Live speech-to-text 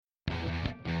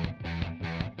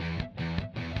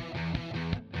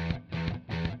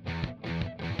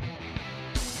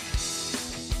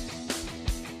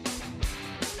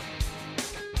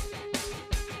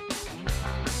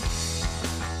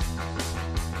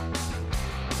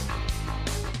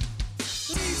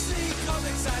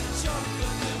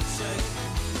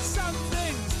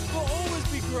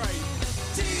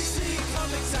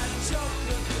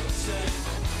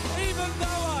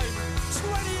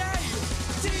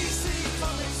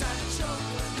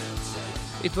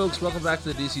Hey folks, welcome back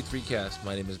to the DC3cast.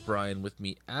 My name is Brian. With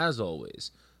me, as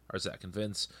always, are Zach and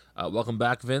Vince. Welcome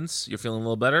back, Vince. You're feeling a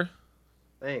little better?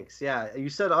 Thanks. Yeah, you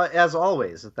said as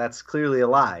always. That's clearly a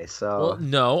lie. Well, So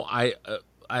no, I'm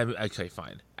okay,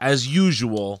 fine. As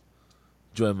usual,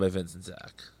 joined by Vince and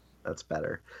Zach. that's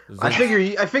better. Vince,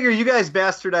 I figure you guys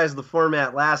bastardized the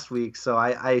format last week, so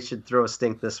I should throw a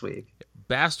stink this week.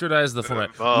 bastardized the format.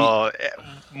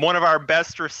 One of our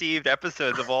best received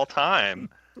episodes of all time.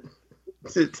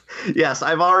 Yes,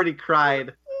 I've already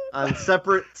cried on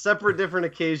separate different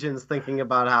occasions thinking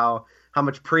about how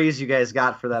much praise you guys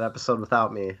got for that episode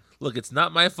without me. Look, it's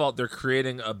not my fault they're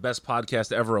creating a best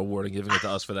podcast ever award and giving it to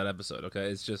us for that episode, okay?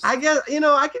 It's just... I guess,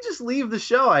 I could just leave the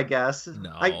show, I guess.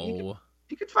 No.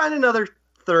 You could find another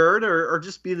third or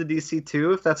just be the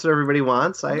DC2 if that's what everybody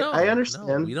wants. I understand.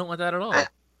 No, we don't want that at all.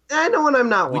 I know when I'm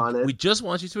not wanted. We just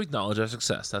want you to acknowledge our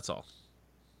success, that's all.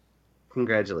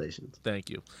 Congratulations. Thank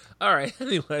you. All right,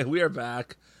 anyway, we are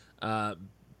back.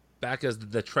 Back as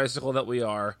the tricycle that we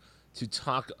are to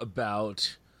talk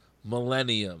about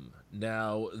Millennium.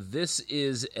 Now, this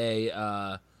is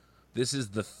the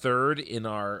third in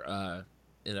our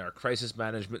crisis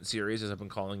management series, as I've been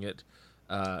calling it.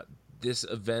 This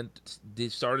event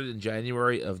started in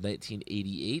January of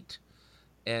 1988,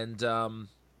 and was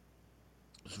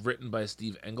written by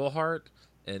Steve Englehart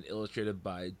and illustrated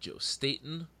by Joe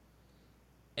Staton.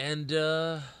 And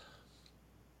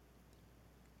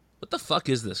what the fuck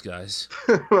is this, guys?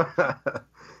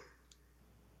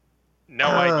 No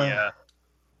idea.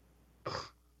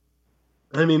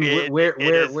 I mean, where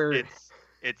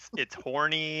it's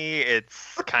horny.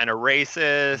 It's kind of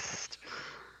racist.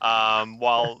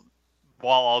 While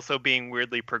also being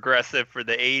weirdly progressive for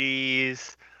the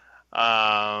 80s.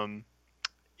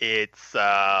 It's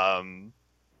I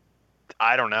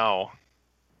don't know.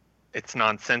 It's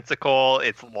nonsensical.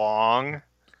 It's long.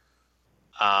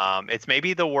 It's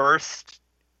maybe the worst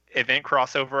event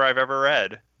crossover I've ever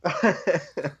read.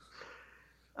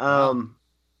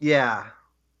 Yeah.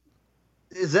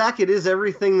 Zach, it is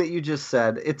everything that you just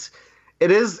said.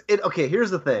 Okay,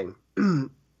 here's the thing. To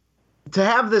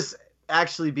have this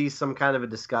actually be some kind of a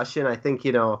discussion, I think,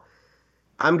 I'm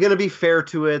going to be fair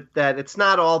to it that it's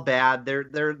not all bad.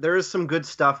 There is some good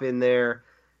stuff in there,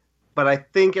 but I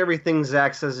think everything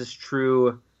Zach says is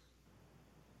true.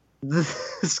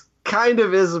 This kind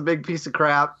of is a big piece of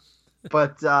crap,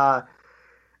 but I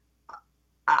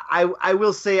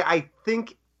will say I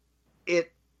think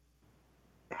it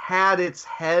had its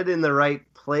head in the right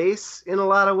place in a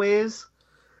lot of ways,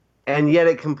 and yet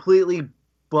it completely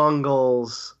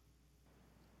bungles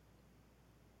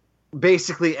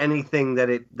basically anything that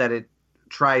it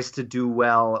tries to do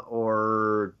well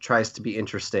or tries to be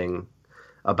interesting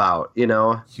about, You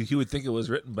would think it was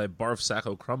written by Barf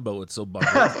Sacco Crumbo. It's so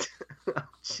bungled. Oh,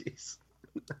 jeez.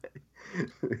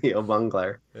 Yo,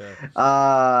 bungler.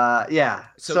 Yeah. Yeah.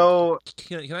 So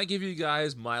can I give you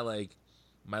guys my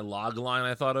log line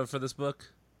I thought of for this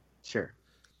book? Sure.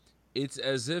 It's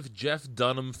as if Jeff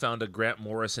Dunham found a Grant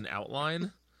Morrison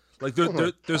outline.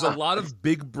 There's a lot of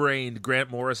big-brained Grant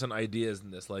Morrison ideas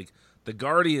in this. Like, the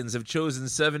Guardians have chosen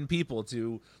 7 people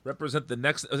to represent 10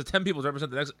 people to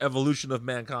represent the next evolution of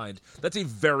mankind. That's a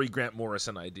very Grant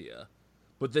Morrison idea.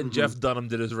 But then Jeff Dunham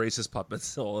did his racist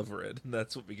puppets all over it, and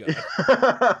that's what we got.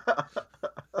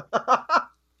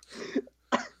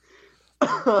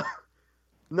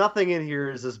 Nothing in here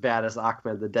is as bad as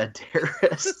Ahmed the Dead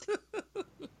Terrorist.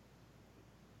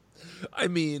 I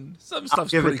mean, some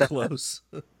stuff's pretty close.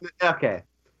 Okay.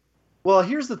 Well,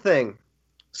 here's the thing.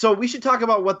 So we should talk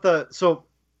about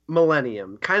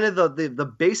Millennium, kind of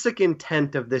the basic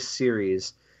intent of this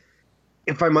series,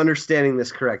 if I'm understanding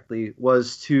this correctly,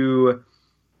 was to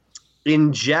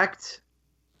inject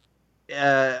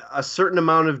a certain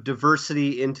amount of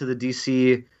diversity into the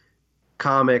DC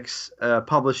Comics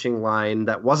publishing line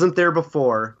that wasn't there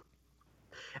before,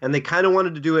 and they kind of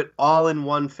wanted to do it all in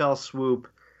one fell swoop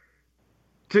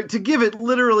to give it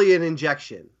literally an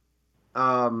injection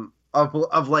of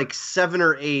like 7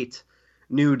 or 8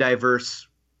 new diverse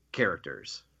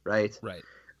characters, right? Right.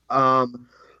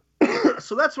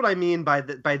 So that's what I mean by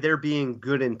there being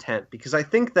good intent, because I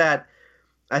think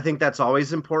that's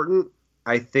always important.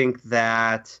 I think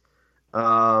that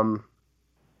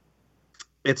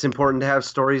it's important to have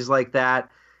stories like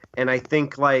that, and I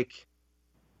think the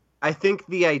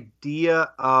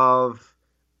idea of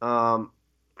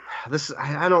this,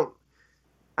 I don't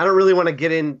really want to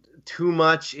get in too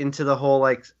much into the whole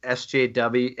like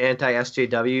SJW,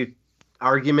 anti-SJW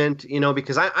argument,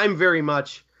 because I'm very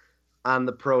much on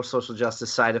the pro social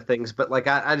justice side of things, but like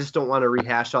I just don't want to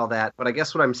rehash all that. But I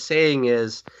guess what I'm saying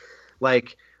is,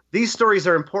 like, these stories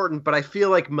are important, but I feel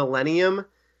like Millennium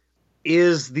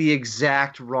is the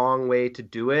exact wrong way to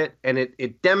do it, and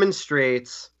it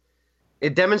demonstrates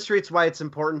why it's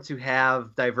important to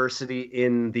have diversity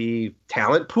in the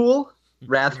talent pool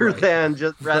rather than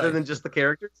just the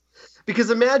characters. Because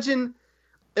imagine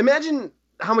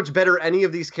how much better any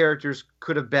of these characters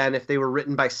could have been if they were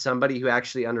written by somebody who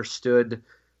actually understood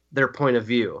their point of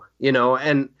view,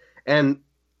 and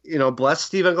bless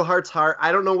Steve Englehart's heart.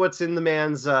 I don't know what's in the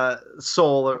man's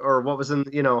soul or what was in,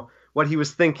 what he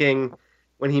was thinking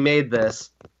when he made this,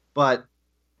 but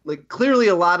like clearly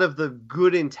a lot of the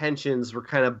good intentions were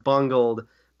kind of bungled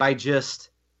by just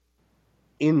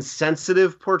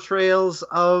insensitive portrayals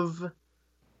of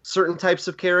certain types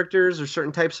of characters or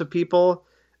certain types of people,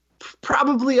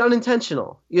 probably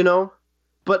unintentional,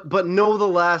 but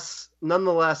nonetheless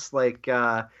like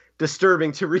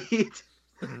disturbing to read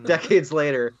decades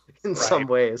later in some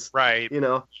ways, right?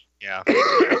 Yeah.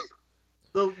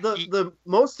 The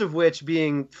most of which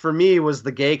being for me was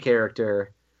the gay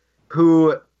character,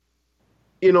 who,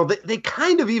 they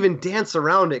kind of even dance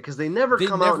around it because they never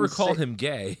call him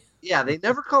gay. Yeah, they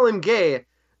never call him gay.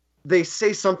 They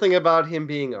say something about him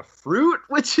being a fruit,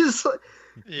 which is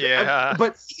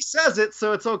but he says it,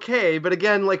 so it's okay. But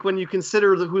again, like when you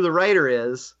consider who the writer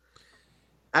is,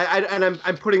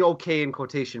 I'm putting "okay" in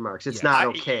quotation marks. It's not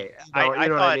okay. I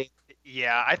thought,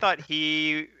 I thought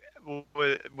he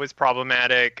was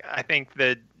problematic. I think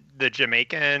the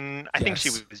Jamaican. I think she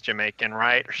was Jamaican,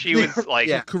 right? She was like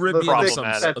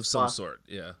Caribbean of some sort.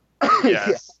 Yeah.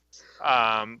 Yes.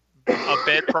 A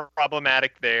bit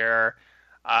problematic there.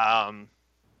 I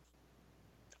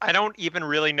don't even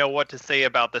really know what to say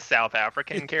about the South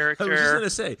African character. I was just going to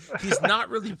say, he's not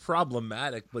really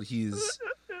problemac, but he's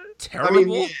terrible. I mean,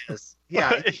 he is.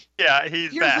 Yeah. Yeah,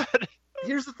 he's bad.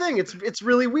 Here's the thing. It's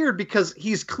really weird because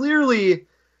he's clearly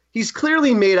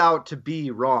made out to be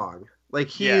wrong. Like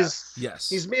he's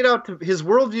made out to, his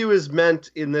worldview is meant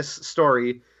in this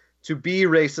story to be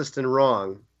racist and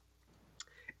wrong.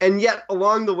 And yet,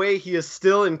 along the way, he is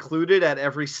still included at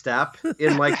every step.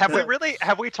 In like,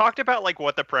 have we talked about like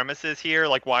what the premise is here,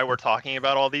 like why we're talking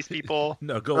about all these people?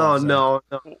 No, go on. No.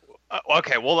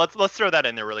 Okay, well let's throw that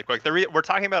in there really quick. We're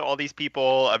talking about all these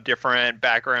people of different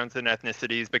backgrounds and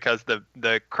ethnicities because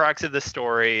the crux of the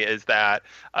story is that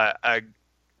a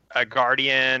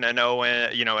guardian, an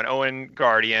Owen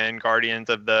guardian, guardians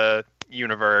of the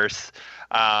universe,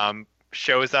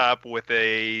 shows up with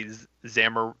a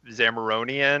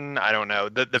Zamaronian, I don't know,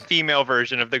 the female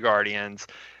version of the Guardians,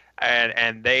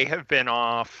 and they have been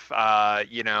off,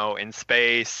 in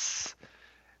space,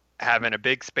 having a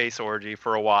big space orgy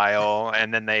for a while,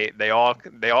 and then they all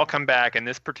come back, and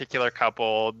this particular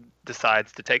couple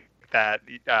decides to take that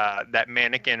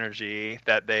manic energy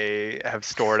that they have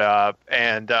stored up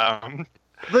and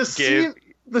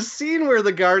the scene where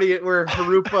the Guardian, where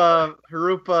Harupa,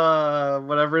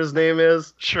 whatever his name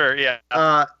is. Sure, yeah.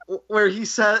 Where he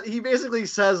basically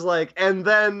says like, and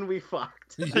then we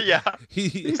fucked. Yeah.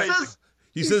 He says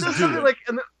do it. Like,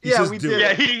 we did.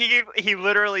 Yeah, he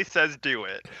literally says do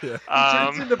it. Yeah. He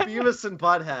turns into Beavis and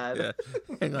Butthead. Yeah.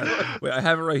 Hang on. Wait, I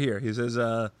have it right here. He says,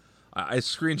 I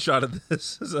screenshotted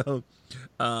this. So,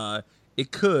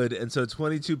 it could, and so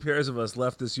 22 pairs of us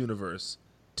left this universe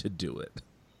to do it.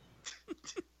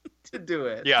 To do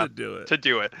it. Yeah, to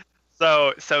do it.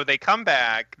 So they come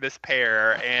back, this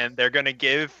pair, and they're going to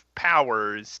give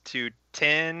powers to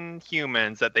 10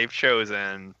 humans that they've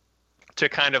chosen to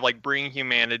kind of like bring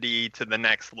humanity to the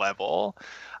next level.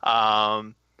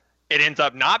 It ends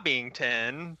up not being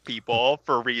 10 people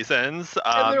for reasons.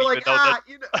 And they're like,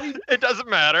 it doesn't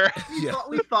matter.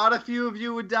 We thought a few of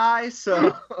you would die,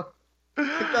 so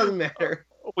it doesn't matter.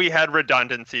 We had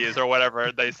redundancies or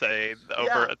whatever they say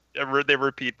they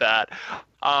repeat that.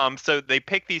 So they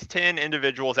pick these 10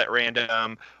 individuals at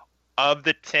random. Of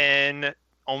the 10,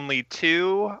 only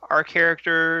 2 are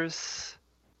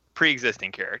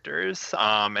pre-existing characters.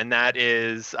 And that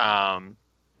is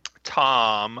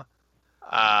Tom,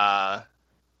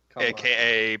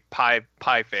 aka Pie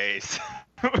Face.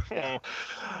 Who's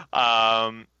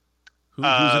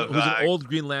an old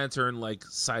Green Lantern like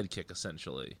sidekick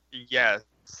essentially.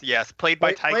 Yes, played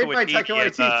by Taika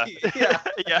Waititi. Yeah.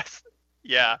 Yes.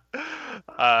 Yeah.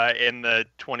 In the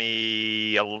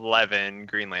 2011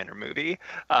 Green Lantern movie.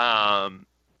 And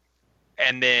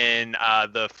then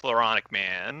the Floronic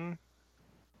Man,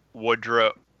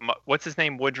 Woodrow. What's his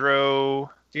name?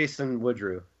 Woodrow. Jason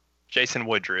Woodrow,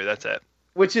 that's it.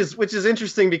 Which is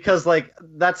interesting because like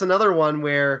that's another one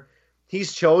where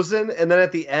he's chosen, and then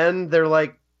at the end they're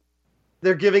like,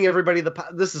 they're giving everybody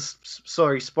this is,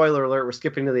 sorry, spoiler alert, we're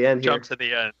skipping to the end here. Jump to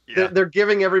the end. Yeah. They're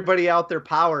giving everybody out their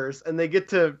powers, and they get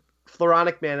to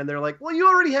Floronic Man, and they're like, well, you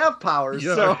already have powers,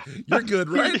 so you're good,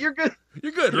 right? You're good.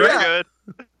 You're good, You're right?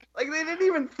 good. Like, they didn't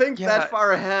even think that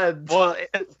far ahead. Well,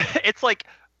 it's like,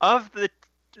 of the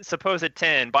supposed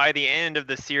 10, by the end of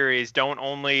the series, don't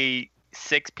only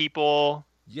 6 people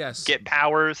get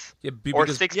powers? Yeah, or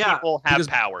 6 people have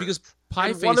powers? Because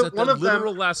Pieface at the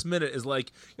literal last minute is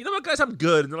like, you know what, guys, I'm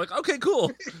good. And they're like, okay, cool.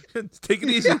 Take it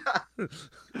easy. Yeah.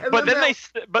 But then they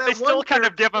still kind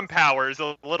of give them powers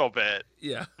a little bit.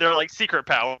 Yeah. They're like secret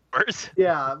powers.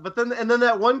 Yeah, but then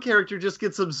that one character just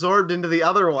gets absorbed into the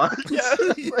other one. Yeah.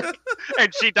 Like,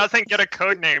 and she doesn't get a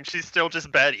code name. She's still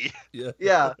just Betty. Yeah.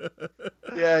 Yeah.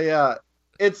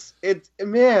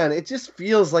 Man, it just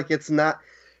feels like it's not.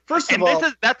 First of all,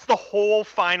 that's the whole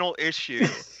final issue.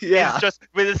 Yeah. It's just,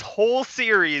 with this whole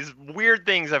series, weird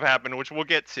things have happened, which we'll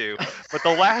get to. But the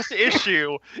last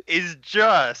issue is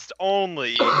just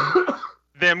only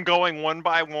them going one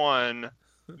by one,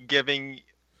 giving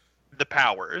the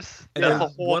powers. And that's the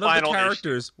whole final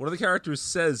issue. One of the characters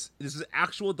says, this is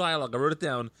actual dialogue, I wrote it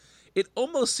down, it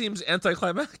almost seems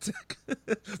anticlimactic. Said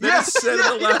in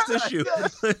the last issue.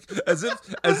 Yes. Like,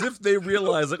 as if they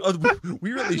realize, like, oh,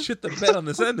 we really shit the bed on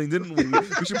this ending, didn't we?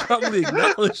 We should probably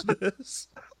acknowledge this.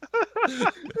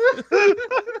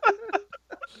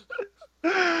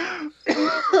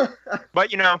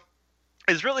 But,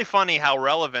 it's really funny how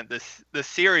relevant this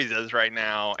series is right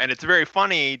now. And it's very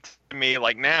funny to me,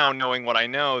 like, now, knowing what I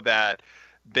know, that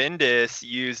Bendis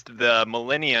used the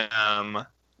Millennium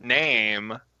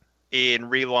name in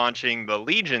relaunching the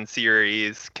Legion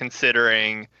series,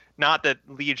 considering not that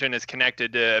Legion is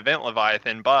connected to Event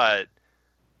Leviathan, but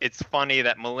it's funny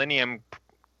that Millennium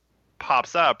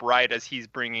pops up right as he's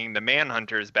bringing the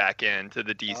Manhunters back into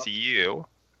the DCU.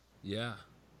 Yeah.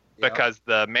 Because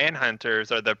the Manhunters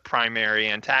are the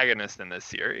primary antagonist in this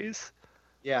series.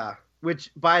 Yeah.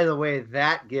 Which, by the way,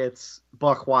 that gets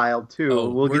buck wild too. Oh,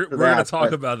 we're going to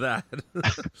talk about that.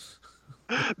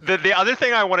 The other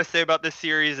thing I want to say about this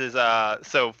series is,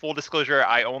 so full disclosure,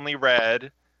 I only read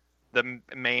the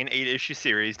main 8-issue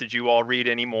series. Did you all read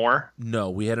any more? No,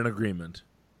 we had an agreement.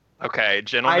 Okay,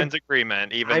 gentleman's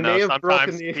agreement, even though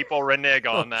sometimes people renege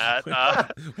on that.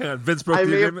 Hang on, Vince broke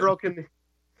the agreement?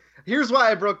 Here's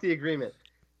why I broke the agreement.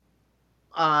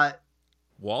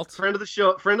 Walt? Friend of the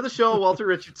show, Walter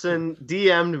Richardson,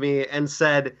 DM'd me and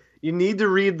said, you need to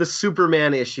read the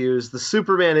Superman issues. The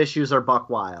Superman issues are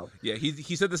buck wild. Yeah,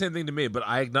 he said the same thing to me, but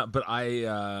I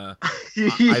followed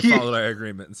our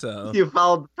agreement. So you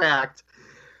followed the pact.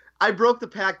 I broke the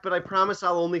pact, but I promise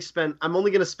I'm only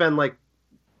going to spend like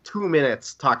 2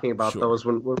 minutes talking about those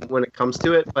when it comes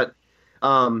to it. But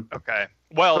okay.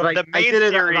 Well, the main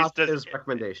series his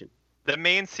recommendation. The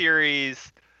main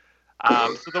series.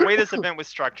 So the way this event was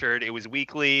structured, it was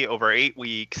weekly over 8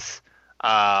 weeks.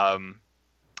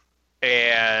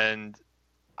 And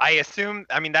I assume,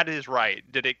 that is right.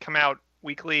 Did it come out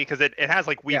weekly? Because it has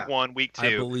like week 1, week 2.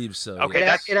 I believe so. Okay,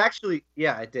 yeah. It actually,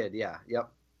 it did. Yeah, yep.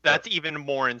 That's even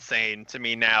more insane to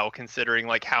me now, considering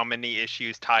like how many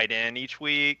issues tied in each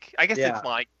week. I guess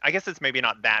it's maybe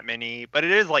not that many, but it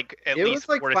is like at least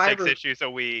 4 to 6 issues a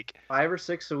week. 5 or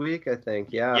 6 a week, I think.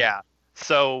 Yeah. Yeah.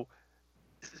 So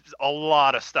a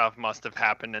lot of stuff must have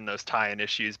happened in those tie-in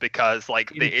issues, because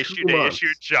like the issue-to-issue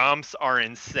jumps are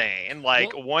insane.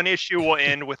 Like one issue will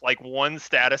end with like one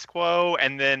status quo,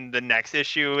 and then the next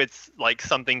issue it's like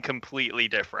something completely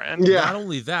different. Yeah. Not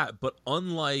only that, but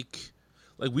unlike,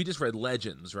 like, we just read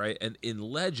Legends, right? And in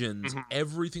Legends,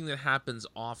 everything that happens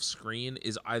off screen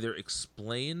is either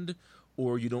explained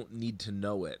or you don't need to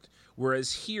know it.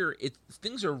 Whereas here,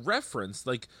 things are referenced.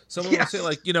 Like, someone will say,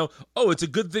 like, oh, it's a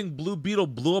good thing Blue Beetle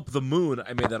blew up the moon.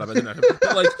 I made that up. I didn't.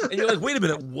 But like, and you're like, wait a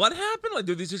minute, what happened? Like,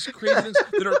 there are these just crazy things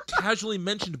that are casually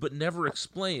mentioned but never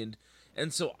explained.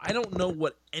 And so I don't know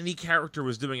what any character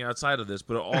was doing outside of this,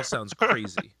 but it all sounds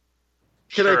crazy.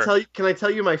 Can I tell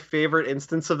you my favorite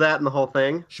instance of that in the whole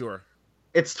thing? Sure.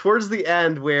 It's towards the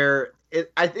end where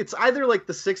it's either like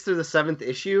the 6th or the 7th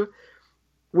issue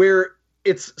where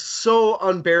it's so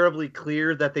unbearably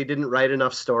clear that they didn't write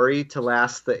enough story to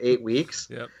last the 8 weeks.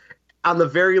 Yep. On the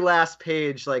very last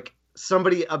page, like,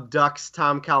 somebody abducts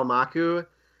Tom Kalmaku.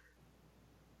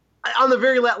 On the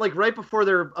very last, like, right before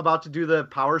they're about to do the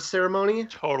powers ceremony.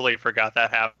 Totally forgot that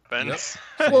happened.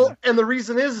 Yep. Well, and the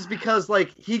reason is because,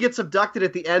 like, he gets abducted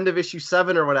at the end of issue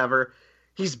 7 or whatever.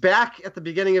 He's back at the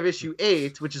beginning of issue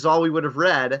 8, which is all we would have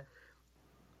read.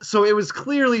 So it was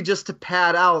clearly just to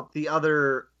pad out the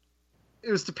other... It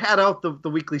was to pad out the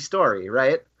weekly story,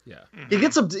 right? Yeah. He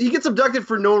gets abducted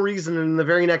for no reason, and in the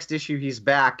very next issue he's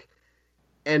back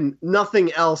and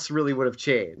nothing else really would have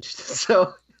changed.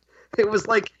 So it was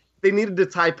like they needed to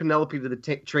tie Penelope to the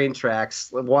train tracks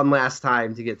one last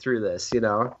time to get through this, you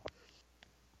know?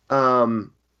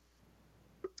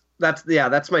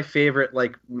 That's my favorite,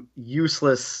 like,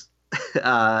 useless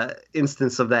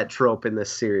instance of that trope in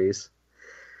this series.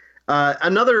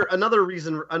 Another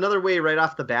way right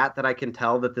off the bat that I can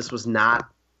tell that this was not,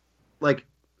 like,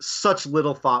 such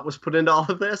little thought was put into all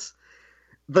of this,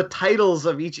 the titles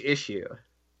of each issue.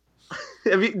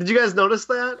 Did you guys notice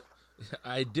that?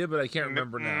 I did, but I can't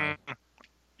remember now.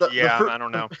 I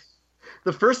don't know.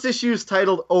 The first issue is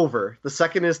titled Over. The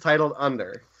second is titled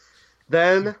Under.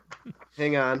 Then,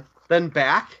 hang on. Then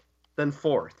Back. Then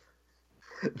Forth.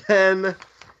 Then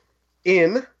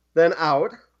In. Then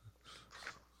Out.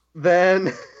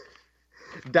 Then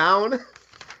Down.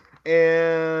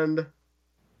 And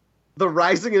The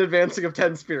Rising and Advancing of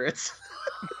 10 Spirits.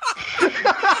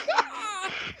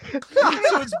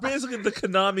 So it's basically the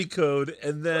Konami Code,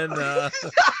 and then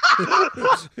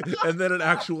and then an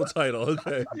actual title.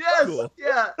 Okay. Yes. Cool.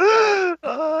 Yeah.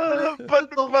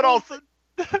 But also,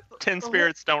 10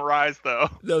 spirits don't rise though.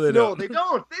 No, they No, don't. they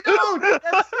don't. They don't.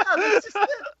 That's just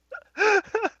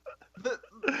it.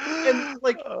 And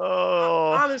like,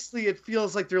 honestly, it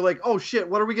feels like they're like, oh shit,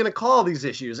 what are we gonna call these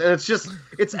issues? And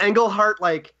it's Englehart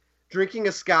like drinking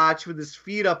a scotch with his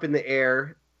feet up in the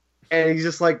air, and he's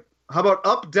just like, how about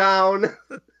up, down?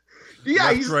 Yeah,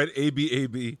 Left, he's right.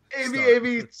 A-B,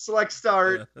 select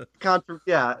start. Yeah. Contra,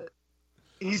 yeah.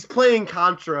 He's playing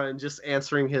Contra and just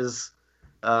answering his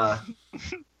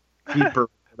beeper,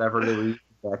 whatever they were using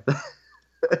back then.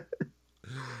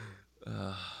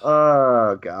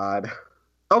 Oh God.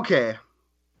 Okay.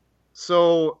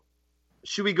 So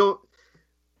should we go?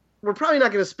 We're probably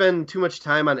not going to spend too much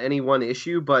time on any one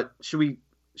issue, but should we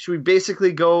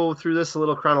basically go through this a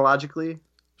little chronologically?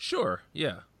 Sure.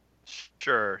 Yeah.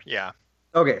 Sure. Yeah.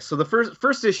 Okay, so the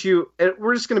first issue, and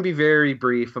we're just going to be very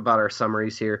brief about our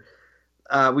summaries here.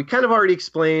 We kind of already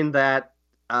explained that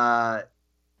the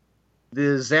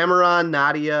Zamaron,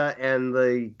 Nadia, and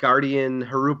the Guardian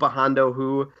Harupa Hondo,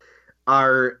 who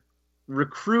are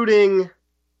recruiting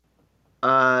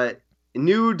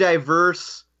new,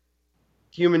 diverse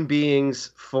human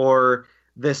beings for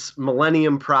this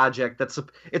Millennium project.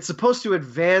 It's supposed to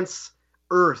advance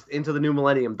Earth into the new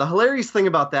millennium. The hilarious thing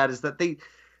about that is that they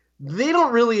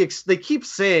don't really they keep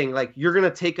saying like, you're going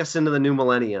to take us into the new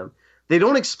millennium. They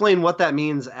don't explain what that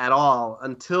means at all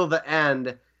until the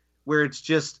end, where it's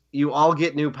just you all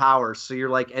get new powers, so you're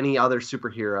like any other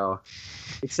superhero,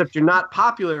 except you're not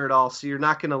popular at all, so you're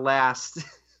not going to last.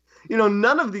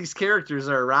 None of these characters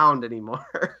are around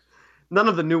anymore. None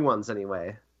of the new ones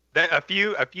anyway. A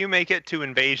few make it to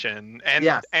Invasion, and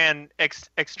yes. And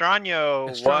Extraño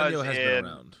has been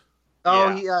around.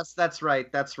 Oh yeah. Yes, that's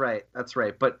right. But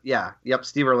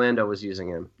Steve Orlando was using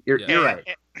him. You're right.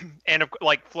 And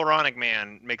like Floronic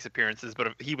Man makes appearances,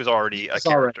 but he was already a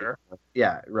character.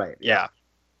 Yeah, right. Yeah.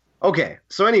 Okay,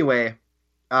 so anyway,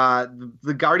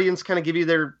 the Guardians kind of give you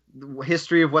their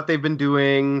history of what they've been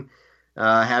doing,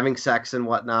 having sex and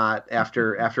whatnot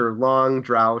after a long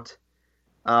drought.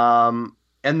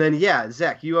 And then,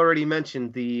 Zach, you already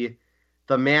mentioned the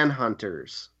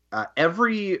Manhunters.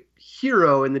 Every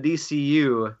hero in the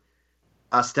DCU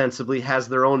ostensibly has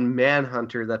their own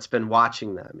Manhunter that's been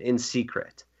watching them in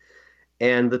secret.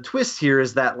 And the twist here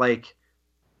is that, like,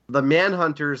 the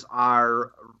Manhunters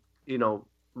are,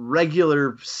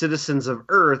 regular citizens of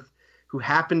Earth who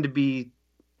happen to be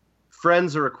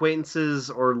friends or acquaintances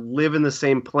or live in the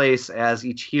same place as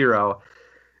each hero.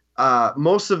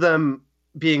 Most of them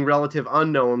being relative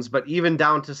unknowns, but even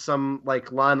down to some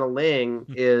like Lana Lang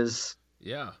is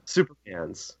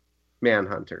Superman's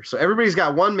Manhunter. So everybody's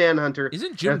got one Manhunter.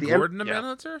 Isn't Jim Gordon a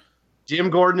Manhunter? Jim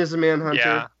Gordon is a Manhunter.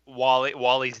 Yeah,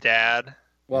 Wally's dad.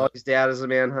 Wally's dad is a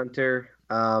Manhunter.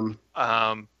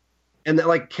 And then,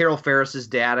 like, Carol Ferris's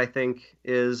dad, I think,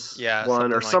 is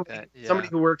one, or somebody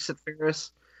who works at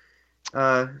Ferris.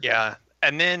 Yeah,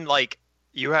 and then like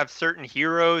you have certain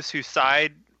heroes who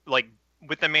side like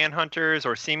with the Manhunters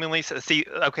or seemingly see.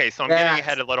 Okay, so I'm getting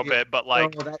ahead a little bit, but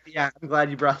like, I'm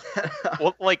glad you brought that up.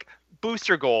 Well, like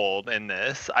Booster Gold in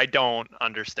this, I don't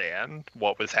understand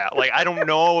what was happening. Like, I don't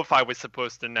know if I was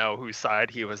supposed to know whose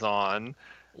side he was on.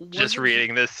 Just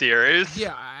reading this series.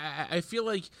 Yeah, I feel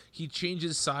like he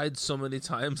changes sides so many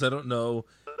times. I don't know.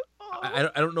 I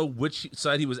don't know which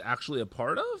side he was actually a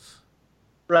part of.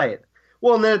 Right.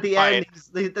 Well, and then at the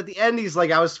end, he's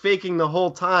like, I was faking the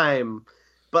whole time.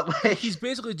 But like, he's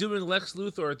basically doing Lex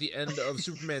Luthor at the end of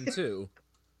Superman 2.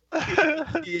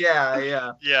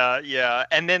 Yeah.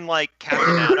 And then like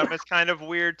Captain Atom is kind of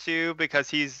weird too, because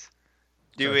he's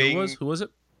doing Who was it?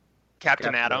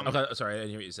 Captain Atom. Okay, sorry, I didn't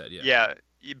hear what you said. Yeah. Yeah,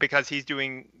 because he's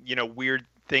doing, weird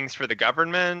things for the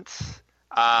government.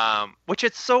 Which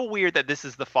it's so weird that this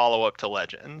is the follow-up to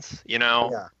Legends,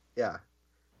 Yeah.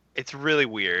 It's really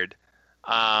weird.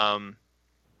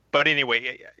 But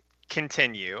anyway,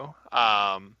 continue.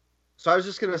 So I was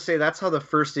just going to say that's how the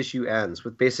first issue ends,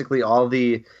 with basically all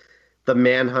the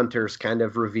Manhunters kind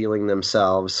of revealing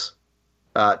themselves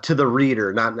to the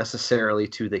reader, not necessarily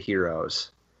to the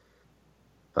heroes.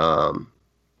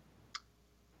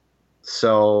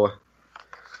 So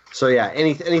yeah,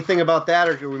 anything about that,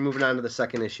 or are we moving on to the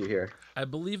second issue here? I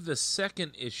believe the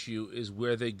second issue is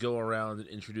where they go around and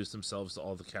introduce themselves to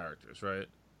all the characters, right?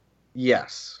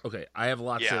 Yes. Okay, I have a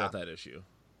lot to say about that issue.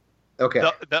 Okay.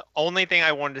 The only thing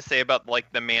I wanted to say about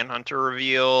like the Manhunter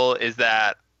reveal is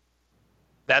that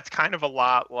that's kind of a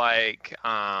lot like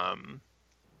I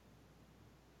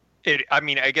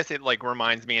guess it like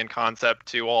reminds me in concept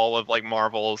to all of like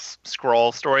Marvel's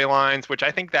Skrull storylines, which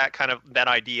I think that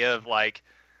idea of like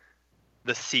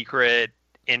the secret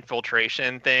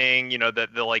infiltration thing,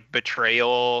 the like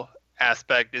betrayal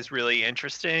aspect is really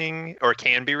interesting, or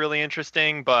can be really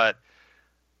interesting, but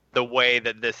the way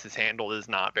that this is handled is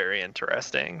not very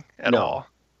interesting at all.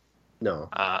 No.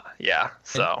 Yeah.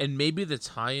 So and maybe the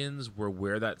tie-ins were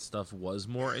where that stuff was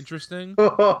more interesting.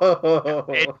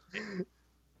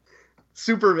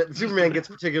 Superman gets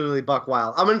particularly buck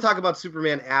wild. I'm going to talk about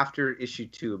Superman after issue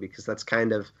 2 because that's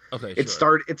kind of It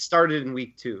started in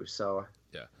week 2, so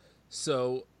yeah.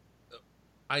 So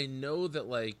I know that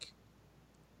like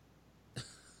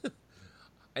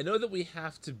I know that we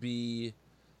have to be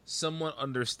somewhat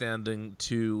understanding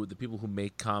to the people who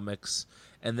make comics,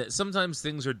 and that sometimes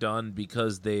things are done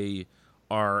because they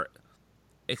are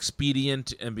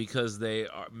expedient and because they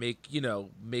are make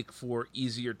for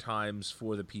easier times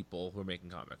for the people who are making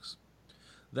comics.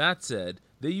 That said,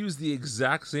 they use the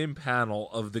exact same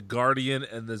panel of the Guardian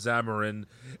and the Zamarin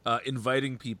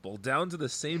inviting people, down to the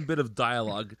same bit of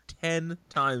dialogue 10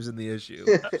 times in the issue.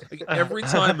 Like, every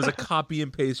time is a copy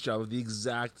and paste job of the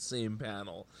exact same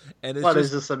panel. And it's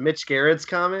is this a Mitch Gerrard's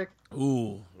comic?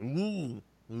 Ooh.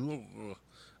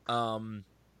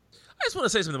 I just want to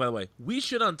say something, by the way. We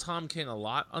shit on Tom King a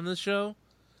lot on this show,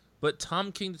 but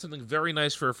Tom King did something very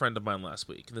nice for a friend of mine last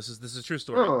week. And this is a true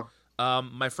story. Oh.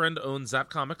 My friend owns Zap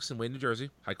Comics in Wayne, New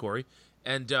Jersey. Hi, Corey.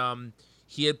 And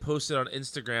he had posted on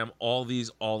Instagram all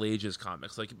these all-ages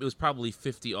comics. Like, it was probably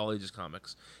 50 all-ages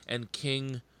comics. And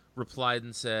King replied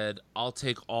and said, I'll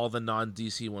take all the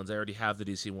non-DC ones. I already have the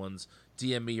DC ones.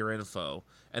 DM me your info.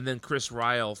 And then Chris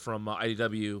Ryle from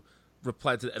IDW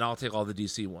replied to, and I'll take all the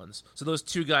DC ones. So those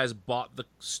two guys bought the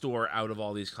store out of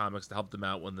all these comics to help them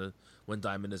out when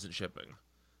Diamond isn't shipping.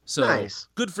 So nice.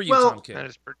 Good for you, Tom King. That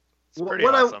is pretty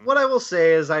awesome. What I will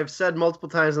say is, I've said multiple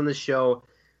times on this show,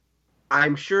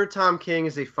 I'm sure Tom King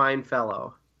is a fine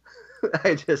fellow.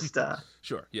 I just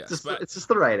sure, yes, it's just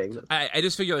the writing. I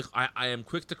just figure like I am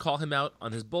quick to call him out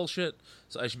on his bullshit,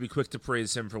 so I should be quick to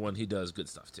praise him for when he does good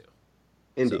stuff too.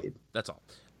 Indeed, so, that's all.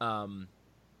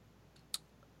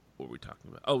 What were we talking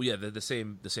about? Oh yeah, the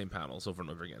same panels over and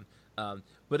over again.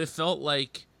 But it felt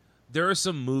like there are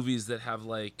some movies that have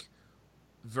like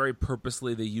very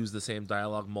purposely they use the same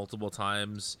dialogue multiple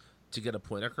times to get a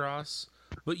point across,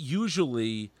 but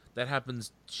usually that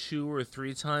happens 2 or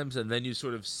 3 times, and then you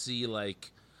sort of see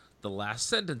like the last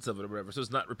sentence of it or whatever, so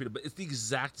it's not repeated, but it's the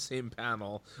exact same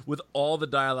panel with all the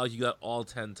dialogue you got all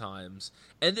 10 times,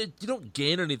 and you don't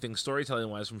gain anything storytelling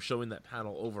wise from showing that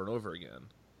panel over and over again.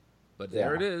 But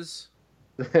there it is.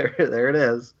 There it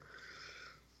is.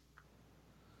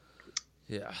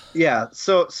 Yeah. Yeah.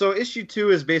 So issue 2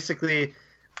 is basically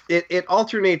it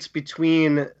alternates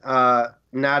between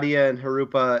Nadia and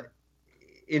Harupa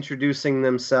introducing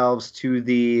themselves to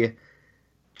the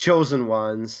chosen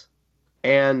ones,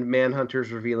 and Manhunters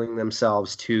revealing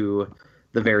themselves to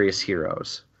the various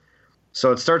heroes.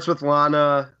 So it starts with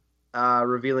Lana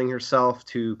revealing herself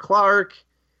to Clark.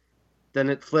 Then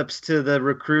it flips to the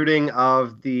recruiting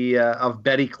of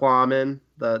Betty Clawman,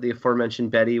 the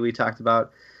aforementioned Betty we talked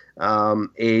about,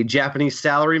 a Japanese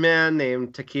salaryman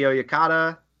named Takeo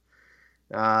Yakata.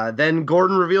 Then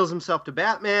Gordon reveals himself to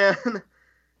Batman.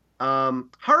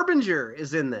 Harbinger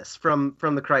is in this from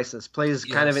the Crisis, plays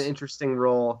kind of an interesting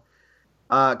role,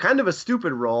 kind of a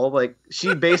stupid role. Like,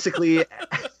 she basically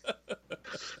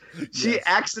she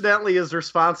accidentally is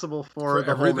responsible for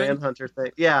the everything? whole Manhunter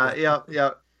thing. Yeah.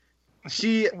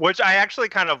 Which I actually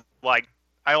kind of like.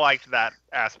 I liked that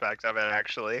aspect of it,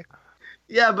 actually.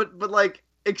 Yeah, but like,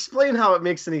 explain how it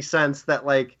makes any sense that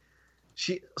like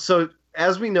so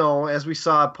as we know, as we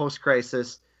saw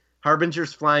post-Crisis,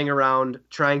 Harbinger's flying around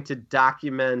trying to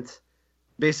document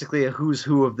basically a who's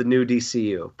who of the new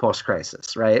DCU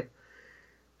post-crisis, right?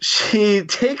 She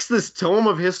takes this tome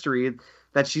of history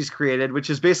that she's created, which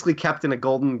is basically kept in a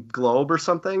golden globe or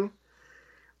something,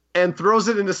 and throws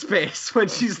it into space when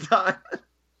she's done.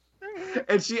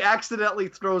 And she accidentally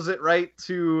throws it right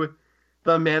to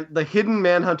the hidden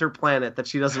Manhunter planet that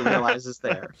she doesn't realize is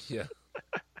there. Yeah.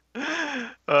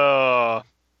 Oh.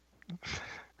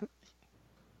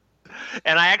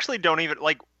 And I actually don't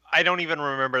even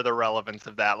remember the relevance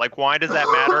of that. Like, why does that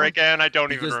matter again? I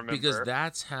don't even remember. Because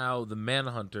that's how the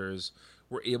Manhunters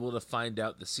were able to find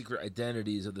out the secret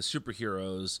identities of the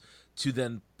superheroes to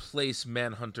then place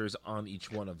Manhunters on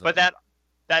each one of them. But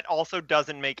that also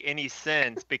doesn't make any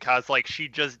sense because, like, she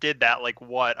just did that, like,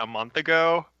 what, a month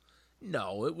ago?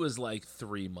 No, it was like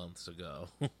 3 months ago.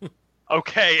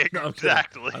 Okay, No,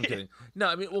 exactly. I'm kidding. No,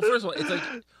 I mean, well, first of all, it's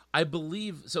like, I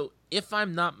believe, so if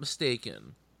I'm not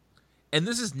mistaken, and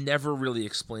this is never really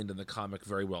explained in the comic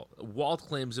very well. Walt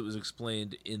claims it was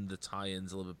explained in the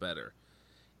tie-ins a little bit better.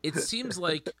 It seems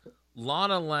like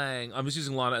Lana Lang, I'm just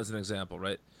using Lana as an example,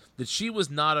 right? That she was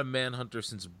not a Manhunter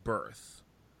since birth.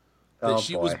 That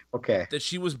That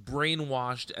she was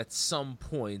brainwashed at some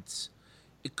point.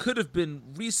 It could have been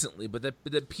recently, but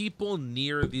that people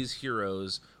near these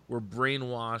heroes were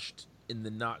brainwashed in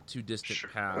the not too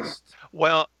distant past.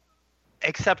 Well,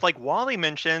 except, like, Wally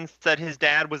mentions that his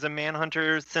dad was a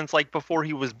Manhunter since, like, before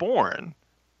he was born.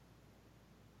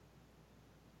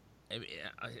 I mean,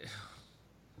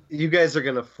 You guys are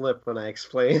gonna flip when I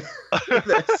explain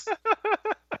this.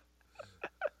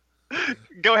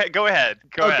 Go ahead.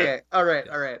 Okay, all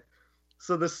right.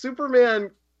 So the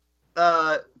Superman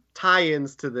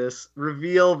tie-ins to this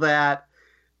reveal that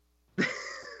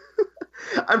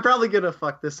I'm probably gonna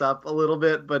fuck this up a little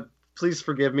bit, but please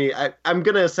forgive me. I'm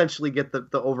gonna essentially get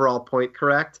the overall point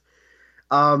correct.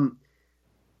 In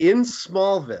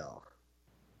Smallville,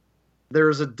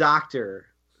 there's a doctor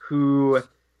who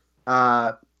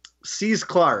sees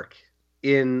Clark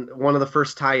in one of the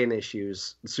first tie-in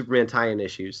issues, the Superman tie-in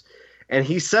issues, and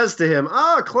he says to him,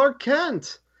 Clark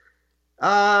Kent,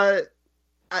 I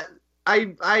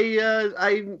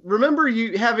remember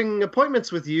you having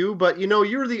appointments with you, but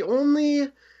you're the only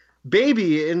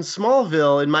baby in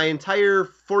Smallville in my entire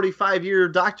 45-year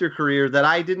doctor career that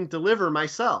I didn't deliver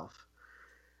myself.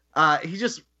 He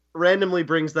just randomly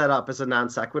brings that up as a non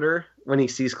sequitur when he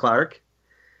sees Clark.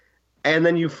 And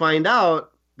then you find out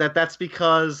that that's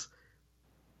because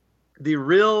the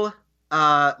real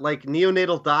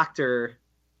neonatal doctor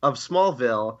of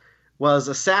Smallville was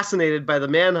assassinated by the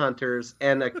Manhunters,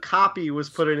 and a copy was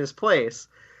put in his place,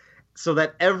 so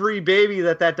that every baby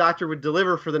that doctor would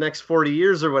deliver for the next 40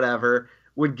 years or whatever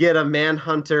would get a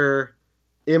Manhunter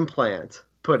implant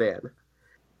put in,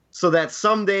 so that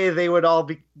someday they would all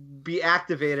be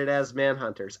activated as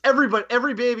Manhunters. Every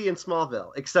baby in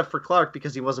Smallville, except for Clark,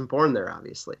 because he wasn't born there,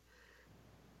 obviously.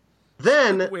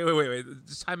 Then wait.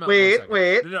 Just time out. Wait.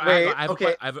 No, I have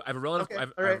Okay. I have a relative.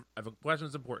 Okay, I have a question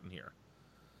that's important here.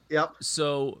 Yep.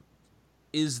 So,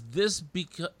 is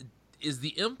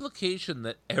the implication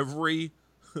that every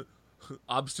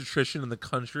obstetrician in the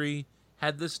country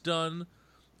had this done,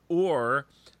 or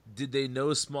did they know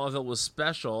Smallville was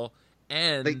special?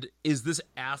 And is this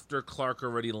after Clark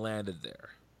already landed there?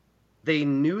 They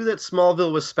knew that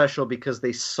Smallville was special because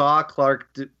they saw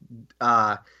Clark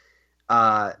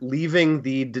leaving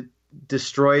the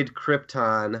destroyed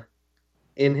Krypton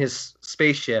in his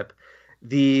spaceship.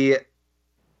 The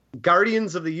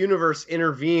Guardians of the Universe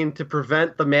intervened to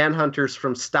prevent the Manhunters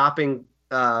from stopping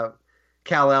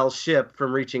Kal-El's ship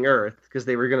from reaching Earth, because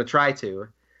they were going to try to.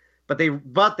 But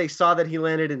they saw that he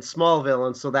landed in Smallville,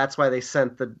 and so that's why they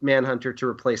sent the Manhunter to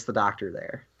replace the Doctor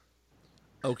there.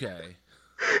 Okay.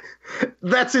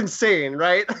 That's insane,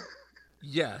 right?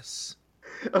 Yes.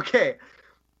 Okay.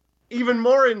 Even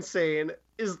more insane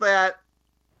is that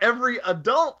every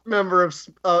adult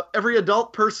person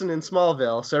in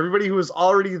Smallville, so everybody who was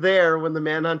already there when the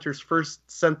Manhunters first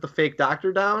sent the fake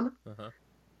doctor down,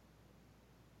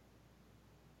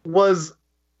 was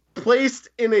placed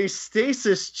in a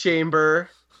stasis chamber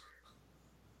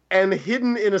and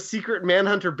hidden in a secret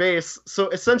Manhunter base. So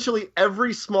essentially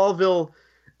every Smallville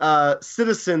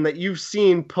citizen that you've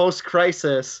seen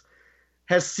post-crisis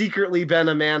has secretly been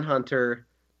a Manhunter,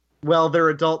 while their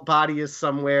adult body is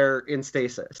somewhere in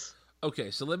stasis.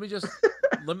 Okay, so let me just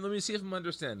let me see if I'm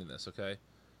understanding this. Okay,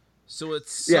 so at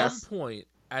some point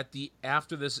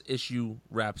after this issue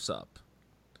wraps up,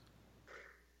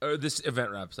 or this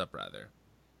event wraps up rather,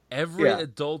 every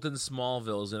adult in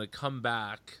Smallville is going to come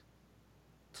back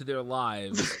to their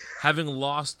lives having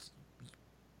lost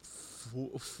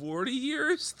 40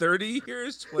 years, 30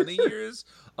 years, 20 years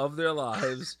of their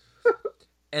lives,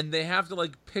 and they have to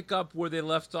like pick up where they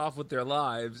left off with their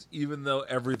lives, even though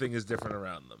everything is different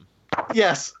around them.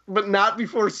 Yes, but not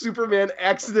before Superman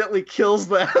accidentally kills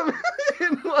them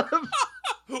in one of...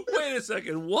 Wait a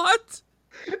second, what?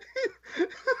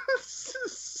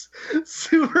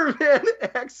 Superman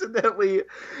accidentally...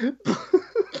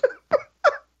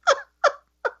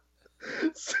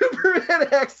 Superman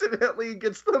accidentally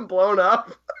gets them blown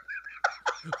up.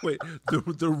 Wait,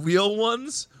 the real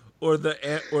ones or the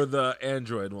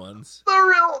android ones?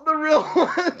 The real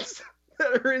ones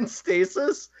that are in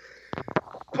stasis.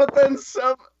 But then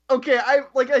some... Okay,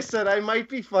 like I said, I might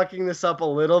be fucking this up a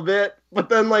little bit, but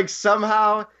then like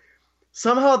somehow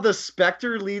the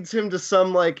Spectre leads him to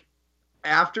some like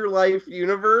afterlife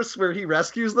universe where he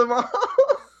rescues them all.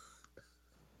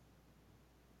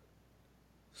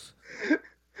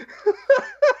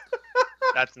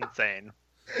 That's insane.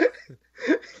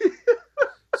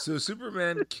 So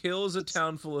Superman kills a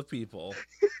town full of people.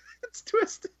 It's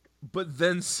twisted. But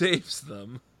then saves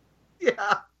them.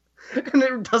 Yeah. And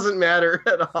it doesn't matter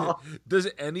at all. Does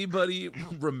anybody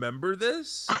remember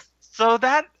this? So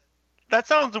that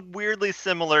sounds weirdly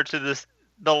similar to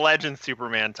the Legend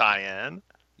Superman tie-in.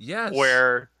 Yes.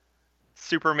 Where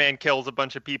Superman kills a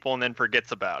bunch of people and then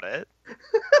forgets about it.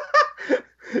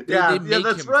 They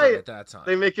that's right. At that time.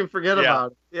 They make him forget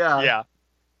about it. Yeah. Yeah.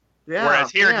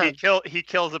 Whereas here he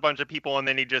kills a bunch of people and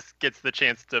then he just gets the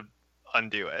chance to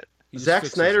undo it. Zack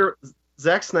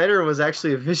Snyder was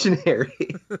actually a visionary.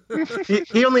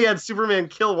 he only had Superman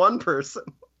kill one person.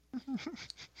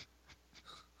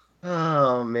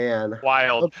 Oh man.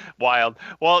 Wild.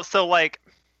 Well, so like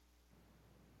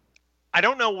I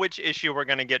don't know which issue we're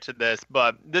going to get to this,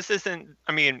 but this isn't,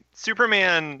 I mean,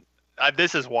 Superman,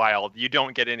 this is wild. You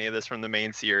don't get any of this from the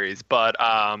main series, but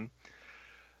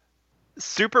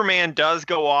Superman does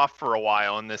go off for a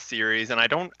while in this series, and I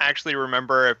don't actually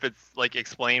remember if it's like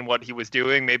explain what he was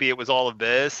doing. Maybe it was all of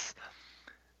this,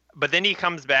 but then he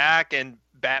comes back and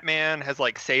Batman has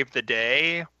like saved the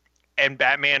day, and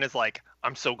Batman is like,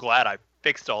 I'm so glad I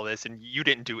fixed all this and you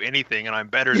didn't do anything and I'm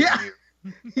better than you.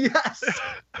 Yes.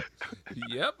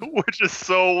 Yep. Which is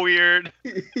so weird.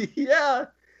 Yeah.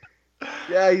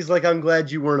 Yeah, he's like, I'm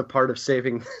glad you weren't a part of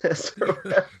saving this.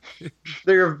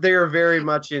 They are very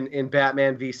much in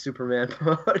Batman v Superman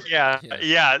mode.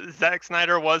 Yeah. Zack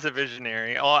Snyder was a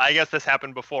visionary. Oh, I guess this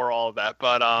happened before all of that,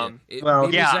 but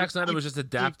maybe Zack Snyder was just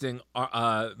adapting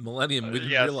Millennium. We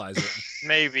didn't realize it.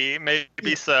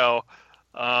 Maybe so.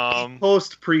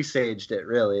 Post presaged it,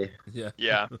 really.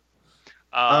 Yeah.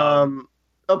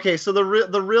 Okay, so the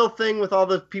real thing with all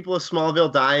the people of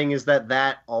Smallville dying is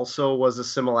that also was a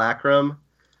simulacrum.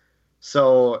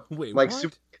 So, wait, like,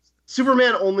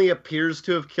 Superman only appears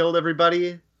to have killed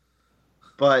everybody,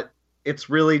 but it's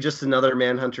really just another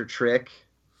Manhunter trick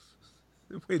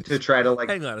to try to, like...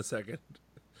 Hang on a second.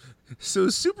 So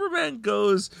Superman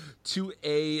goes to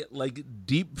a, like,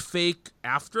 deep fake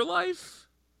afterlife?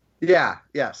 Yeah,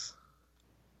 yes.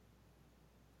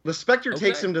 The Spectre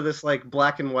takes him to this like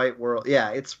black and white world.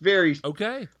 Yeah, it's very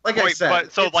okay. Like I said,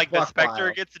 but so like the Spectre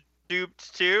wild. gets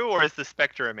duped too, or is the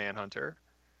Spectre a Manhunter?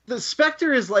 The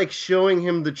Spectre is like showing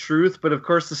him the truth, but of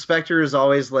course the Spectre is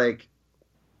always like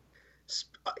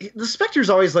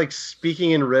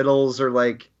speaking in riddles or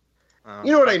like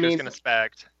you know what I mean. Gonna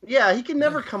spect. Yeah, he can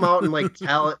never come out and like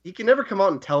tell it. He can never come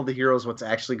out and tell the heroes what's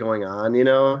actually going on. You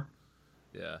know.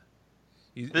 Yeah.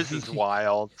 This is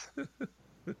wild.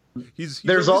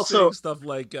 There's also saying stuff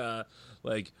like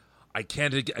I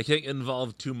can't get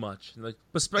involved too much. And like,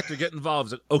 but Spectre, get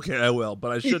involved. Like, okay, I will,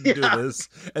 but I shouldn't do this.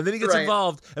 And then he gets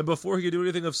involved, and before he can do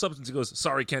anything of substance, he goes,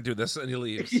 "Sorry, can't do this," and he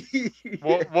leaves.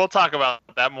 We'll talk about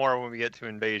that more when we get to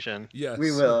Invasion. Yes,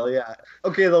 we will. Yeah.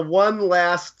 Okay, the one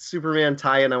last Superman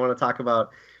tie-in I want to talk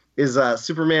about is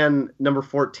Superman number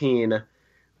 14,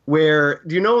 where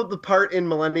do you know the part in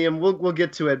Millennium? We'll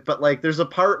get to it, but like, there's a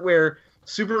part where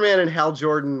Superman and Hal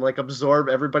Jordan like absorb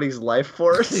everybody's life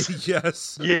force.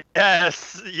 Yes. The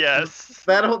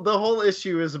whole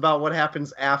issue is about what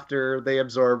happens after they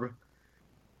absorb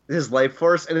his life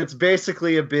force, and it's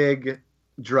basically a big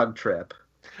drug trip.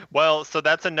 Well, so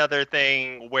that's another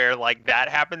thing where like that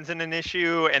happens in an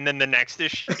issue, and then the next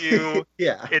issue,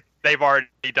 they've already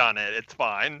done it. It's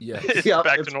fine. Yeah, it's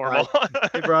back to normal.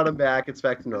 They brought him back. It's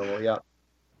back to normal.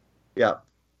 Yeah.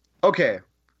 Okay.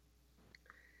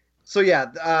 So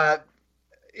yeah,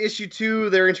 issue 2,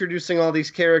 they're introducing all these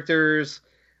characters.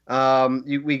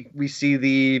 We see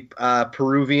the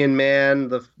Peruvian man,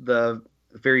 the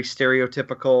very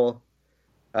stereotypical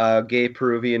gay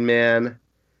Peruvian man.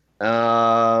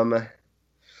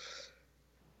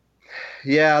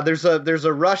 Yeah, there's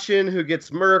a Russian who gets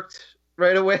murked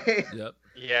right away. Yep.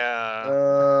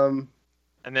 Yeah.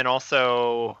 And then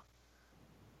also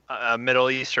a Middle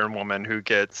Eastern woman who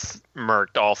gets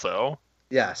murked also.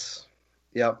 Yes.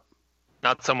 Yep.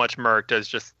 Not so much murked as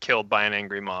just killed by an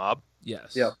angry mob.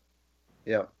 Yes.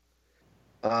 Yep.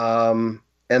 And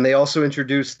they also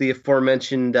introduced the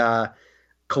aforementioned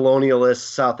colonialist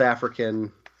South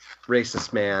African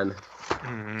racist man.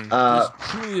 Just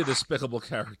truly a despicable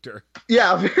character.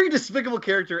 Yeah, a very despicable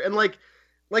character. And like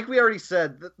we already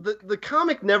said, the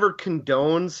comic never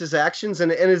condones his actions,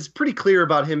 and is pretty clear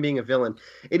about him being a villain.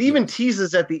 It even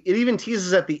teases at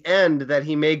the end that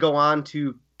he may go on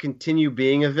to continue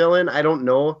being a villain. I don't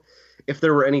know if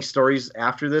there were any stories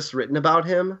after this written about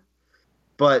him,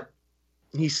 but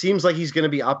he seems like he's going to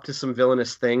be up to some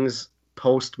villainous things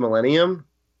post Millennium.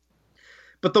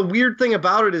 But the weird thing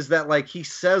about it is that like he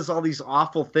says all these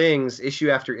awful things issue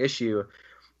after issue,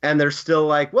 and they're still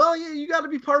like, well, yeah, you got to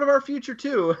be part of our future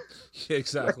too. Yeah,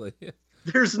 exactly.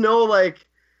 There's no like,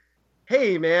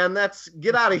 hey man,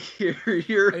 get out of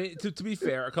here. I mean, to be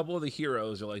fair, a couple of the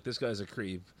heroes are like, this guy's a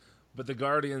creep, but the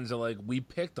Guardians are like, we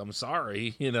picked him,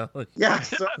 sorry, you know. Yeah,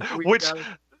 so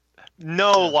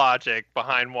no logic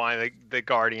behind why the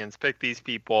Guardians picked these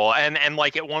people. And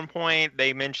like at one point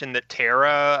they mentioned that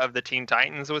Terra of the Teen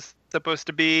Titans was supposed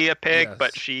to be a pick, Yes.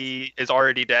 but she is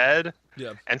already dead.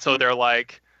 Yeah. And so they're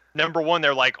like, number one,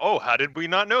 they're like, oh, how did we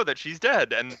not know that she's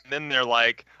dead? And then they're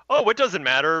like, oh, it doesn't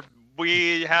matter.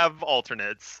 We have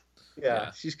alternates.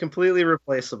 Yeah, she's completely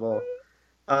replaceable.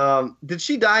 Did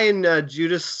she die in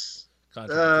Judas?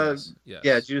 Contract, yes.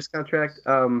 Yeah, Judas Contract.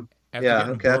 After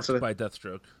getting that's booked by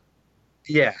Deathstroke.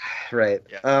 Yeah, right.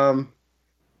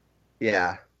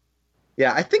 Yeah.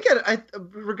 Yeah. I think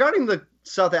regarding the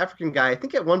South African guy, I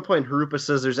think at one point Harupa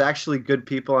says there's actually good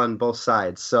people on both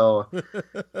sides, so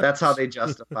that's how they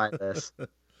justify this.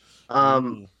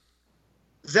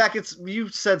 Zach, you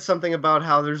said something about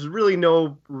how there's really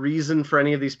no reason for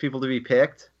any of these people to be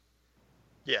picked.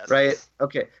 Yes. Right?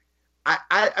 Okay.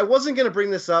 I wasn't going to bring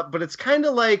this up, but it's kind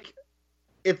of like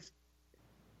it's,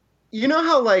 you know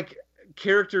how like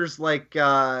characters like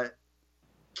Carol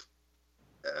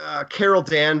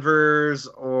Danvers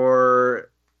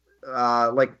or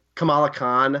like Kamala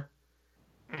Khan,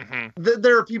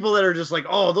 there are people that are just like,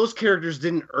 oh, those characters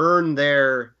didn't earn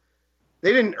their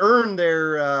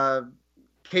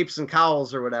capes and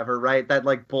cowls or whatever, right? That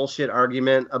like bullshit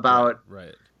argument about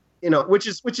right. You know, which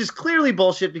is clearly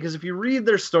bullshit, because if you read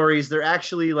their stories, they're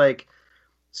actually like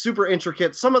super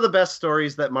intricate. Some of the best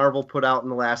stories that Marvel put out in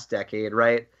the last decade,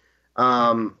 right?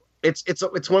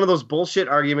 It's one of those bullshit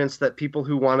arguments that people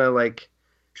who want to like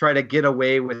try to get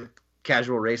away with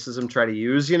casual racism try to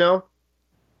use, you know?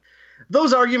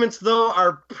 Those arguments though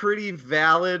are pretty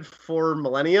valid for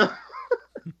Millennium.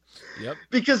 Yep.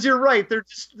 Because you're right,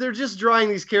 they're just drawing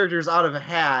these characters out of a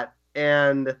hat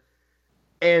and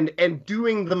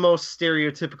doing the most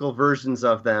stereotypical versions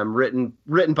of them written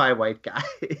by a white guy,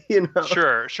 you know?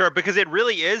 Sure. Because it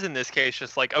really is in this case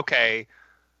just like, okay,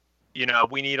 you know,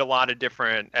 we need a lot of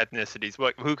different ethnicities.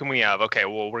 Who can we have? Okay,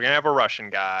 well, we're going to have a Russian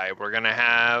guy. We're going to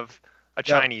have a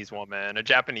Chinese woman, a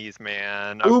Japanese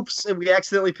man. Oops, and we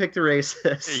accidentally picked a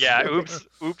racist. Yeah,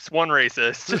 oops, one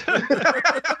racist.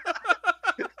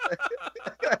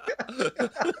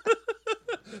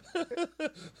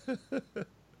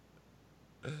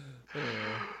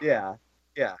 Yeah.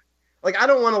 Like, I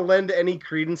don't want to lend any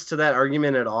credence to that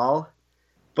argument at all,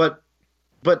 but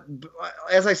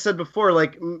as I said before,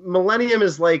 like Millennium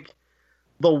is like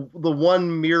the one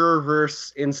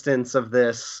Mirrorverse instance of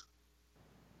this,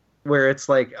 where it's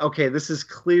like, okay, this is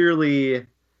clearly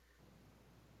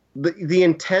the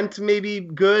intent may be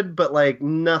good, but like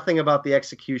nothing about the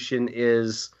execution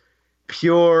is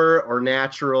pure or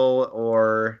natural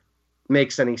or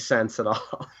makes any sense at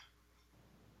all.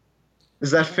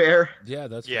 Is that fair? Yeah,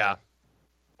 that's fair.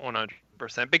 100%.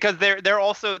 Because they're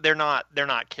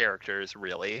not characters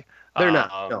really. They're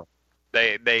not. No.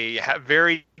 They have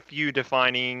very few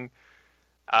defining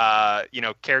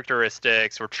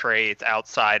characteristics or traits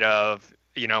outside of,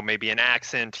 you know, maybe an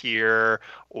accent here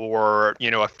or,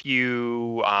 you know, a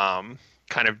few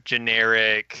kind of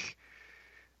generic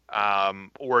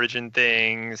origin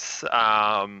things.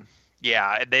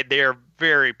 They're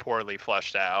very poorly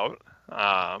fleshed out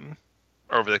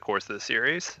over the course of the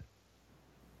series.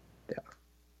 Yeah.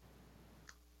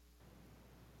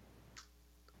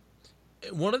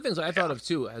 One of the things I thought of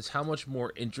too is how much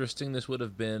more interesting this would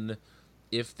have been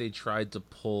if they tried to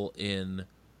pull in,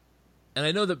 and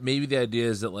I know that maybe the idea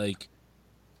is that like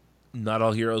not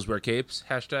all heroes wear capes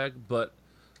 #, but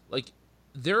like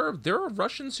there are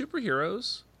Russian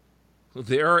superheroes,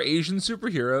 there are Asian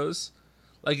superheroes.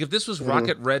 Like, if this was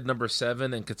Rocket Red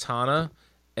 #7 and Katana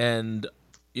and,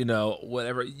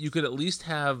 whatever, you could at least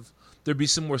have, there'd be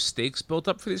some more stakes built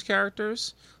up for these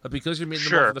characters. But because you're meeting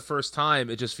them all for the first time,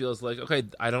 it just feels like, okay,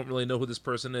 I don't really know who this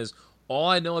person is. All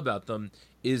I know about them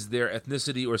is their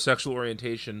ethnicity or sexual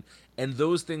orientation, and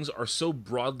those things are so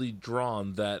broadly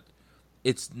drawn that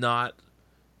it's not...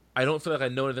 I don't feel like I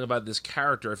know anything about this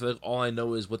character. I feel like all I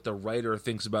know is what the writer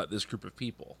thinks about this group of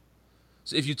people.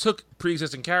 So if you took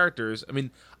pre-existing characters, I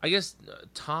mean, I guess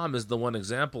Tom is the one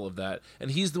example of that,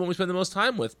 and he's the one we spend the most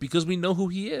time with because we know who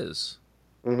he is.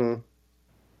 Mm-hmm.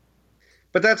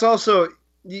 But that's also,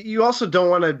 you also don't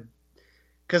want to,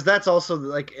 because that's also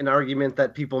like an argument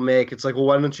that people make. It's like, well,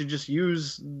 why don't you just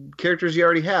use characters you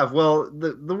already have? Well,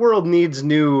 the world needs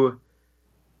new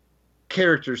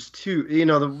characters too,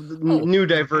 new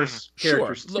diverse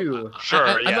characters too.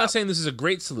 I'm not saying this is a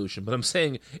great solution, but I'm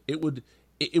saying it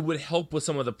would help with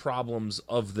some of the problems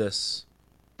of this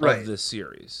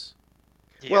series.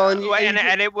 Yeah. Well,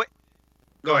 and it would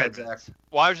go ahead, Zach.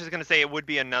 Well, I was just going to say it would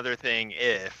be another thing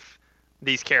if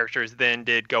these characters then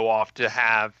did go off to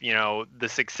have, the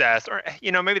success, or,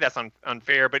 maybe that's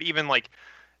unfair, but even like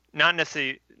not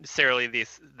necessarily the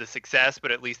success,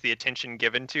 but at least the attention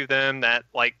given to them that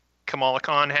like Kamala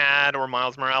Khan had or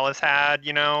Miles Morales had,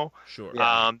 Sure.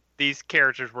 Yeah. These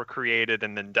characters were created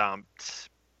and then dumped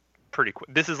pretty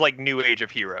quick. This is like new age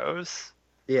of heroes.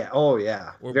 Yeah. Oh,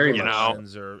 yeah. Or very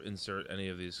much. Or insert any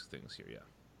of these things here.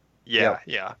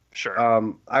 Yeah. Sure.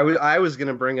 I was going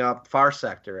to bring up Far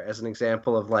Sector as an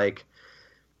example of like,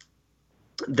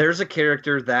 there's a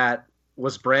character that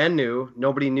was brand new,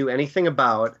 nobody knew anything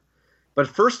about, but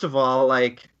first of all,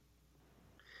 like,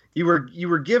 you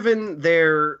were given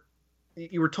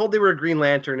you were told they were a Green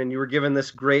Lantern, and you were given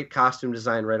this great costume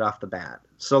design right off the bat.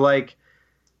 So, like,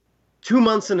 2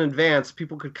 months in advance,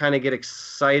 people could kind of get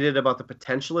excited about the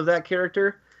potential of that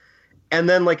character. And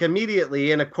then, like,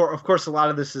 immediately, and of course, a lot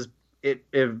of this is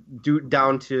due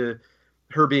down to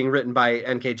her being written by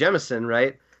N.K. Jemisin,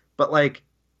 right? But, like,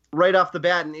 right off the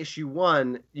bat in issue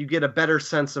 1, you get a better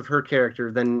sense of her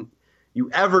character than you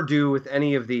ever do with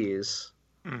any of these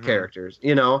characters,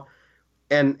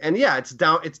 And yeah, it's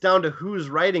down to who's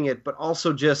writing it, but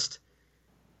also just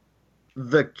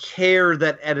the care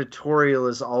that editorial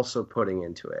is also putting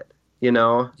into it,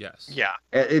 Yes. Yeah.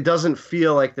 It doesn't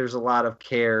feel like there's a lot of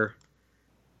care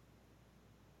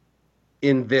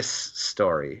in this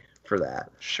story for that.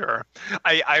 Sure.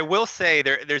 I will say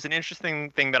there's an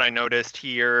interesting thing that I noticed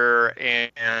here,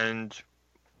 and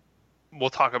we'll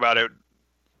talk about it,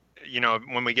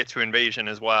 when we get to Invasion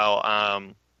as well.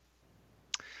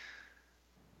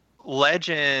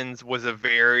 Legends was a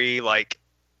very like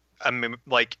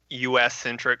US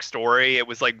centric story. It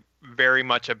was like very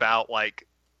much about like,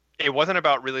 it wasn't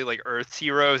about really like Earth's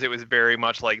heroes. It was very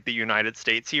much like the United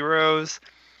States heroes.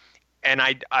 And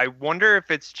I wonder if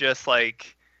it's just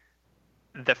like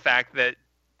the fact that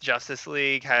Justice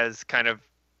League has kind of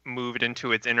moved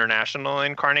into its international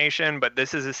incarnation, but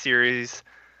this is a series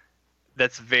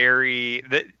that's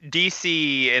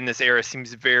DC in this era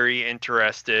seems very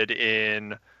interested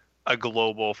in a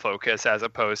global focus as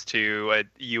opposed to a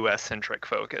US centric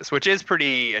focus, which is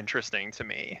pretty interesting to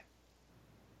me.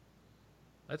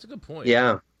 That's a good point.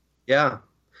 Yeah.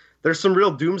 There's some real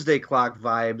Doomsday Clock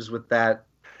vibes with that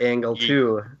angle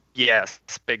too. Yes,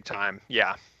 big time.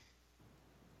 Yeah.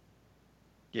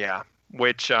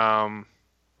 Which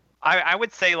I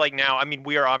would say like now, I mean,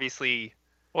 we are obviously,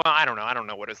 well, I don't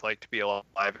know what it's like to be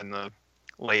alive in the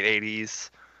late 80s.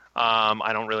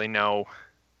 I don't really know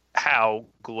how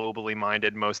globally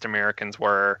minded most Americans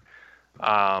were,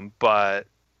 but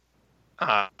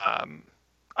I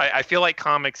feel like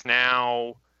comics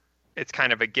now, it's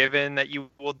kind of a given that you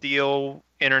will deal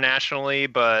internationally,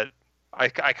 but I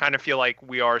kind of feel like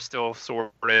we are still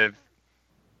sort of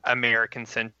American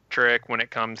centric when it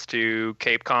comes to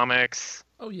Cape Comics.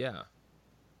 Oh yeah.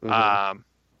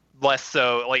 Less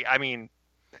so, like, I mean,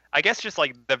 I guess just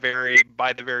like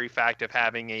by the very fact of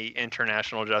having a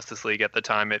international Justice League at the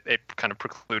time, it kind of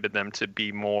precluded them to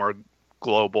be more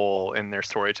global in their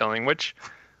storytelling, which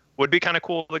would be kind of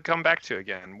cool to come back to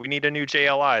again. We need a new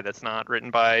JLI that's not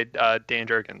written by Dan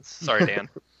Jurgens. Sorry, Dan.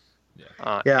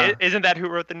 Yeah. Isn't that who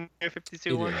wrote the New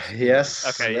 52 one?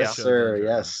 Yes. Okay. Yes, Yeah. sir.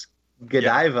 Yes.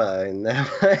 Godiva in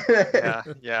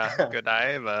that. Yeah.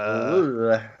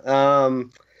 Godiva. Ooh.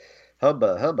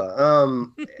 Hubba.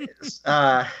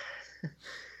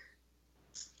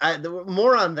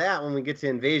 More on that when we get to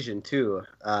Invasion too.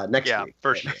 Next week. Yeah,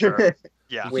 for sure.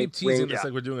 Yeah. We keep teasing this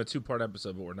like we're doing a 2-part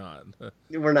episode, but we're not.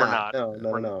 We're not.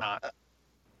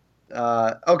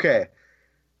 No. Okay.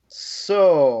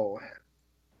 So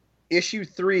issue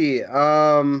 3.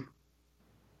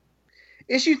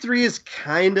 Issue 3 is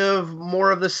kind of more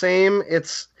of the same.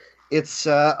 It's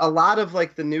a lot of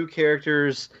like the new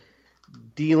characters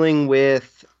dealing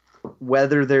with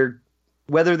whether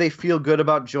they feel good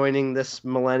about joining this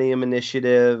Millennium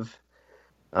Initiative.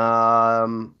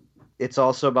 It's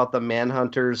also about the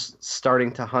Manhunters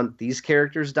starting to hunt these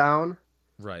characters down.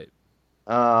 Right.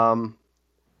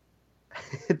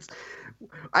 It's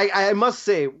I must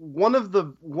say one of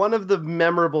the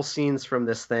memorable scenes from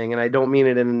this thing, and I don't mean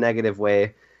it in a negative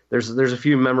way. There's a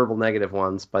few memorable negative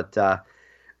ones, but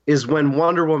is when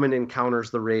Wonder Woman encounters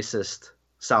the racist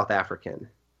South African.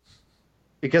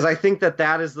 Because I think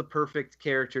that is the perfect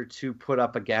character to put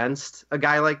up against a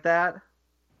guy like that.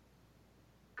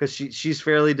 Because she's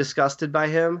fairly disgusted by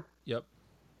him. Yep.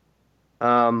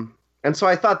 And so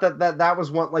I thought that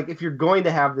was one, like, if you're going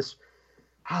to have this,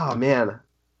 oh man,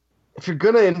 if you're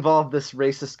going to involve this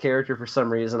racist character for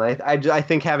some reason, I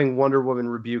think having Wonder Woman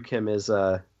rebuke him is,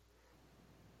 that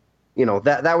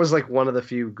was like one of the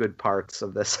few good parts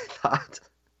of this, I thought.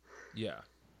 Yeah.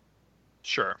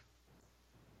 Sure.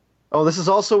 Oh, this is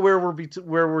also where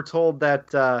we're told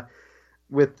that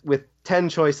with 10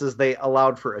 choices they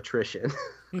allowed for attrition.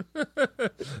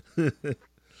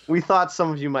 We thought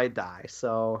some of you might die,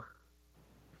 so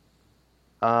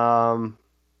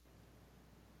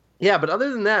yeah, but other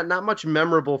than that, not much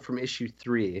memorable from issue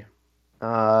 3.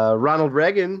 Ronald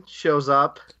Reagan shows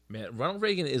up. Man, Ronald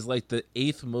Reagan is like the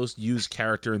 8th most used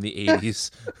character in the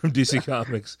 80s from DC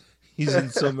Comics. He's in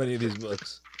so many of these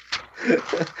books.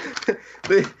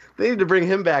 They need to bring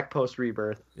him back post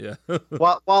Rebirth. Yeah.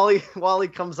 while he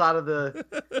comes out of the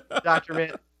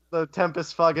the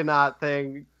Tempest Fuggernaut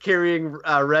thing, carrying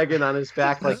Reagan on his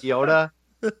back like Yoda.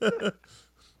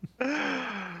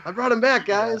 I brought him back,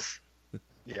 guys.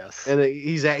 Yes. And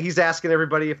he's asking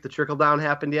everybody if the trickle down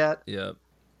happened yet. Yep.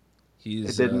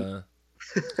 It didn't.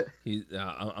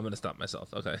 I'm gonna stop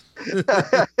myself. Okay.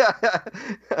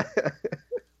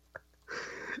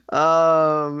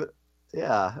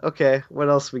 Yeah. Okay. What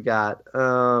else we got?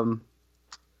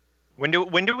 When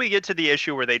do we get to the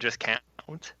issue where they just count?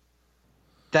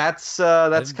 That's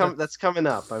coming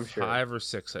up, I'm sure. 5 or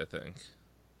 6, I think.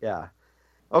 Yeah.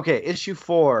 Okay, issue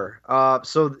 4.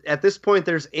 So at this point,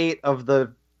 there's 8 of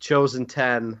the chosen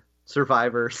 10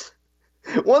 survivors.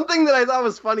 One thing that I thought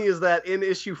was funny is that in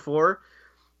issue 4,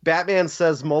 Batman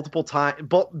says multiple times.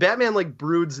 Batman like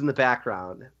broods in the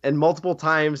background, and multiple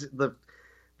times the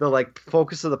like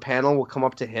focus of the panel will come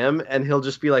up to him, and he'll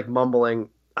just be like mumbling,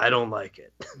 "I don't like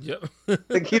it." Yep.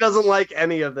 Like he doesn't like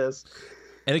any of this.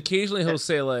 And occasionally he'll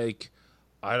say like,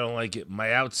 "I don't like it,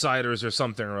 my outsiders" or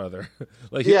something or other.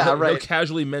 Like he'll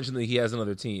casually mention that he has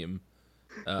another team,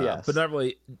 yes. but not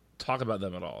really talk about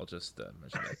them at all. Just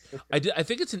mention that. I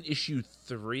think it's in issue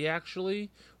 3 actually,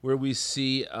 where we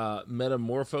see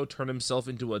Metamorpho turn himself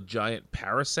into a giant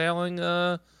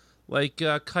parasailing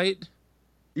kite.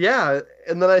 Yeah,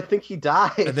 and then I think he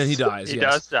dies. And then he dies. He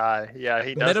does die. Yeah,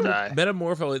 he does die.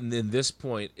 Metamorpho in this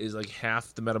point is like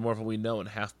half the Metamorpho we know and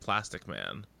half Plastic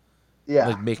Man. Yeah,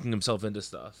 like making himself into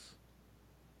stuff.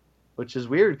 Which is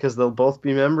weird because they'll both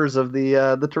be members of the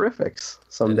Terrifics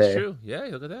someday. That's true. Yeah,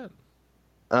 look at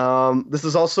that. This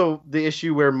is also the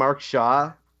issue where Mark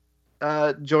Shaw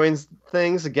joins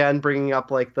things again, bringing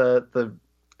up like the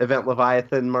Event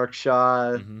Leviathan, Mark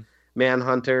Shaw,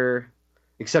 Manhunter.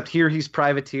 Except here he's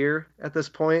Privateer at this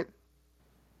point.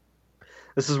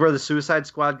 This is where the Suicide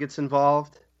Squad gets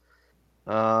involved.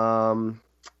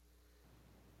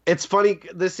 It's funny,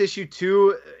 this issue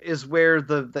 2 is where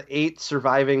the 8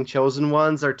 surviving chosen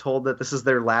ones are told that this is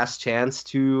their last chance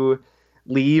to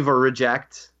leave or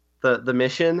reject the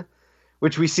mission,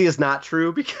 which we see is not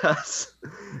true because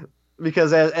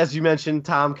as you mentioned,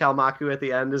 Tom Kalmaku at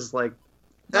the end is like,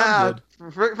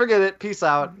 forget it, peace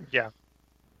out. Yeah.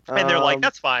 And they're like,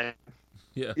 that's fine.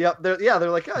 Yeah. Yep.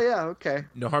 They're like, oh yeah, okay.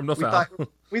 No harm, no foul.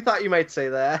 We thought you might say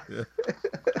that. Yeah.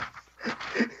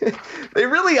 They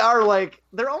really are like,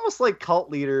 they're almost like cult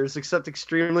leaders, except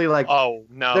extremely like. Oh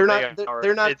no, they're not.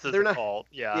 It's a cult.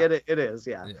 Yeah. Yeah, it is.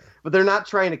 Yeah. But they're not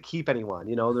trying to keep anyone.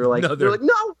 You know, they're like, no, they're like,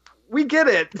 no, we get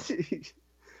it.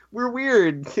 We're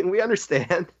weird. We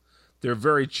understand. They're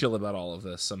very chill about all of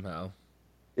this somehow.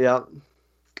 Yeah.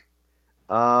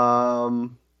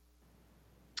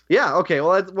 Yeah. Okay.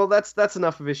 Well, that's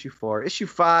enough of issue 4. Issue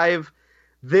 5.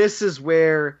 This is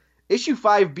where issue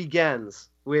 5 begins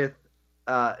with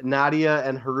Nadia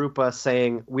and Harupa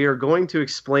saying, "We are going to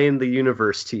explain the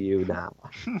universe to you now."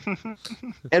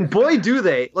 And boy, do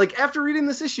they! Like after reading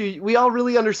this issue, we all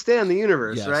really understand the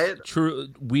universe, yes, right? True.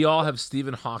 We all have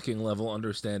Stephen Hawking level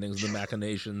understandings of the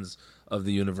machinations of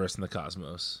the universe and the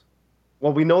cosmos.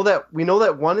 Well, we know that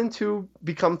 1 and 2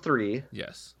 become 3.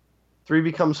 Yes. 3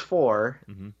 becomes 4.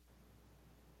 Mm-hmm.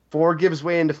 4 gives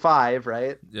way into 5,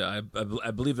 right? Yeah,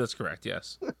 I believe that's correct.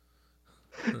 Yes.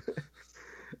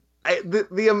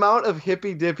 The amount of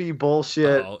hippy dippy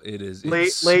bullshit. Oh, it is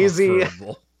lazy.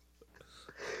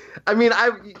 I mean,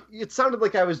 it sounded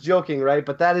like I was joking, right?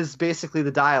 But that is basically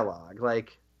the dialogue.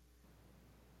 Like,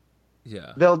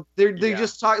 yeah, they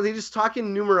just talk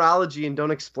in numerology and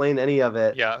don't explain any of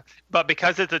it. Yeah, but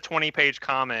because it's a 20-page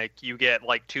comic, you get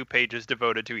like 2 pages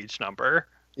devoted to each number.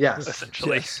 Yes,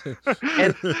 essentially.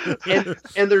 Yes.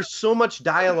 and there's so much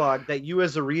dialogue that you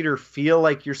as a reader feel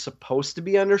like you're supposed to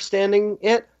be understanding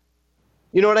it.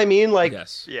 You know what I mean? Like,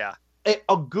 yes. Yeah.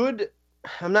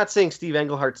 I'm not saying Steve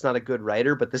Englehart's not a good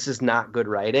writer, but this is not good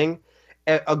writing.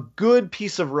 A good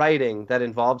piece of writing that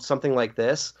involved something like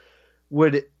this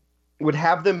would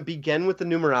have them begin with the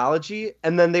numerology,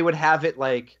 and then they would have it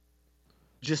like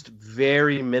just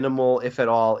very minimal, if at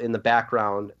all, in the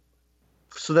background,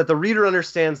 so that the reader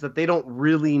understands that they don't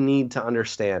really need to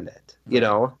understand it. You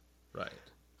know? Right.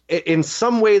 In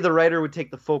some way, the writer would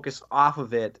take the focus off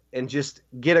of it and just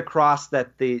get across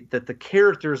that the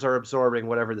characters are absorbing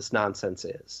whatever this nonsense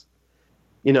is,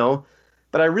 you know.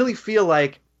 But I really feel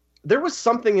like there was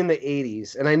something in the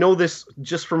 '80s, and I know this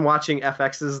just from watching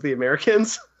FX's The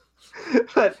Americans.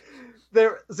 But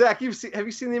Zach, have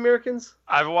you seen The Americans?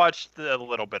 I've watched a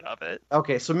little bit of it.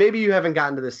 Okay, so maybe you haven't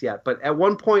gotten to this yet, but at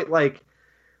one point, like,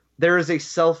 there is a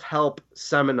self-help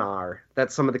seminar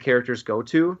that some of the characters go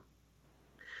to.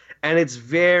 And it's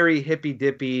very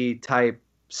hippy-dippy type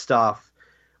stuff,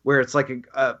 where it's like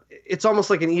it's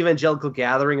almost like an evangelical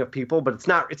gathering of people, but it's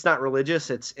not religious.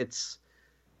 It's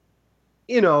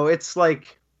it's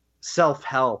like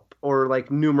self-help or like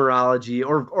numerology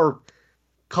or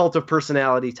cult of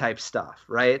personality type stuff,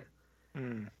 right?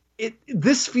 Mm.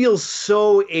 This feels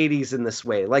so 80s in this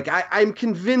way. Like I'm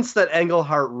convinced that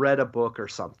Englehart read a book or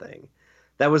something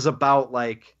that was about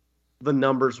like the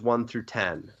numbers 1 through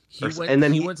 10. He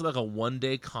went to like a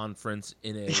one-day conference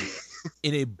in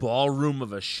a ballroom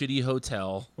of a shitty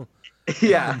hotel.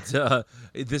 Yeah.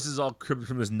 And this is all cribbed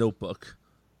from his notebook.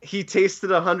 He tasted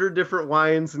 100 different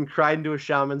wines and cried into a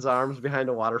shaman's arms behind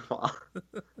a waterfall.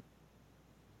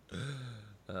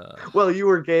 Well, you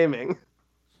were gaming.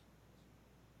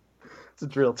 It's a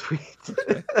drill tweet.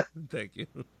 Thank you.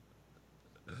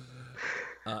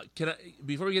 Can I,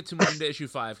 before we get too much into issue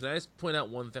 5, can I just point out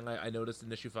one thing I noticed in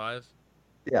issue 5?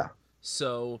 Yeah.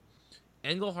 So,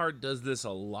 Englehart does this a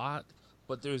lot,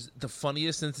 but there's the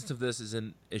funniest instance of this is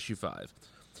in issue 5.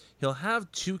 He'll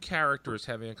have 2 characters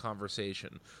having a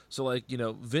conversation. So, like,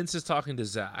 Vince is talking to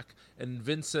Zach, and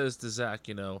Vince says to Zach,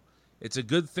 it's a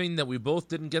good thing that we both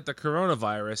didn't get the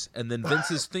coronavirus, and then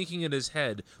Vince is thinking in his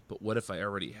head, but what if I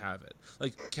already have it?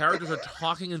 Like, characters are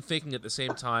talking and thinking at the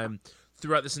same time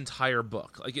throughout this entire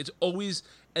book. Like, it's always,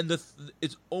 and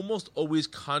it's almost always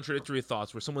contradictory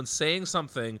thoughts where someone's saying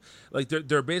something, like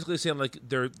they're basically saying, like,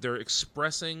 they're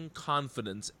expressing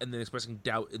confidence and then expressing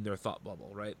doubt in their thought bubble,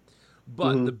 right?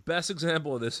 But the best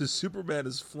example of this is Superman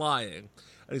is flying,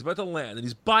 and he's about to land, and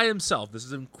he's by himself. This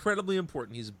is incredibly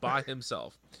important. He's by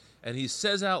himself. And he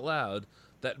says out loud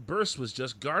that burst was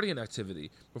just Guardian activity,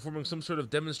 performing some sort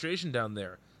of demonstration down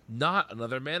there, not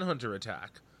another Manhunter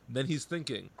attack. And then he's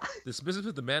thinking, this business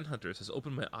with the Manhunters has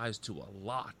opened my eyes to a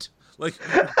lot. Like,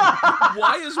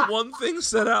 why is one thing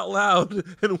said out loud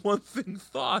and one thing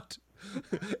thought?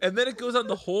 And then it goes on,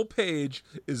 the whole page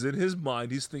is in his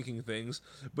mind, he's thinking things,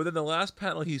 but then the last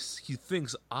panel he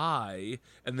thinks I,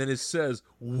 and then it says,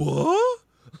 what?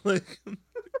 Like,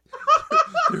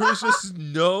 there was just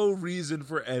no reason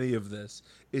for any of this.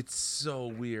 It's so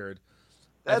weird.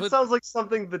 That sounds like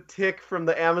something the Tick from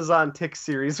the Amazon Tick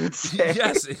series would say.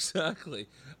 Yes, exactly.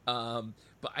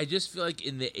 But I just feel like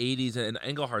in the 80s, and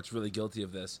Englehart's really guilty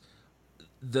of this,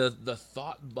 the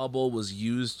thought bubble was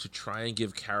used to try and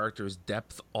give characters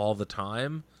depth all the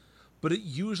time, but it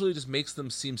usually just makes them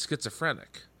seem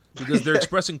schizophrenic because they're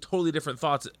expressing totally different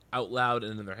thoughts out loud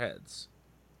and in their heads.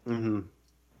 Mm-hmm.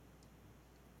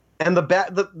 And the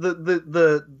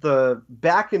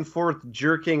back and forth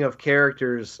jerking of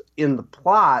characters in the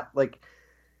plot, like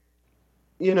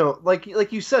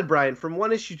you said, Brian, from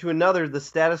one issue to another, the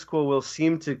status quo will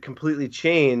seem to completely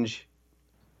change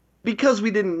because we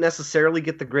didn't necessarily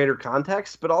get the greater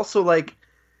context, but also, like,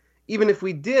 even if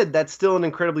we did, that's still an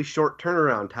incredibly short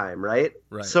turnaround time, right?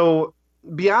 Right. So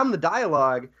beyond the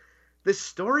dialogue, this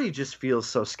story just feels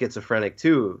so schizophrenic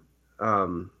too.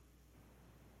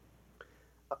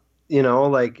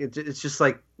 Like it's just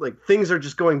like things are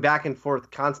just going back and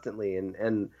forth constantly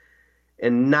and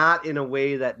not in a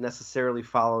way that necessarily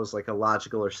follows like a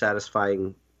logical or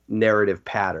satisfying, narrative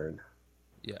pattern.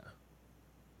 Yeah.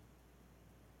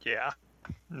 Yeah.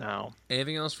 No.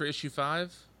 Anything else for issue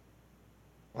 5?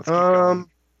 Let's keep going.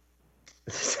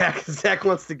 Zach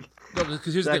wants to. No,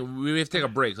 because here's the thing: we have to take a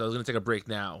break. So I was going to take a break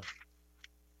now.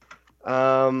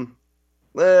 Yeah,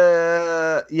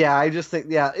 I just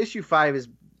think issue 5 is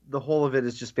the whole of it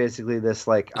is just basically this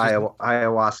like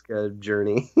ayahuasca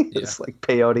journey. It's like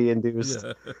peyote induced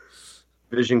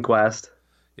vision quest.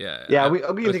 Yeah. We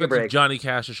can take a break. Johnny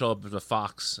Cash to show up with a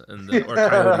fox and or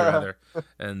coyote rather,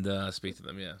 and speak to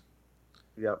them. Yeah.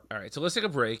 Yep. All right, so let's take a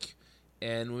break,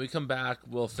 and when we come back,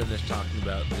 we'll finish talking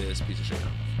about this piece of shit.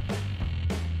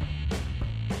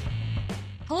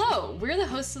 Hello, we're the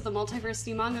hosts of the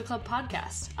Multiversity Manga Club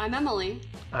podcast. I'm Emily.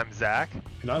 I'm Zach.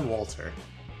 And I'm Walter.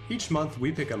 Each month,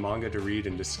 we pick a manga to read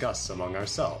and discuss among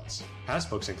ourselves. Past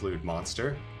books include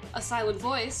Monster, A Silent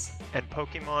Voice, And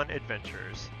Pokemon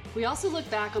Adventures. We also look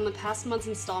back on the past month's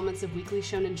installments of Weekly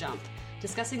Shonen Jump,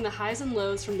 discussing the highs and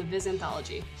lows from the Viz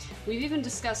anthology. We've even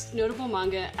discussed notable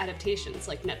manga adaptations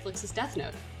like Netflix's Death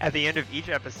Note. At the end of each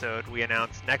episode, we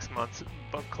announce next month's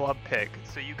book club pick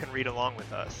so you can read along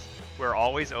with us. We're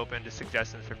always open to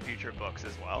suggestions for future books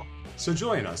as well. So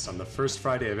join us on the first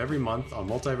Friday of every month on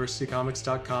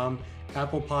multiversitycomics.com,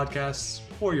 Apple Podcasts,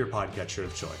 or your podcatcher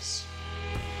of choice.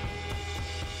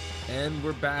 And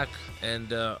we're back,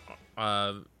 and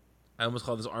I almost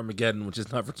call this Armageddon, which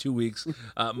is not for 2 weeks.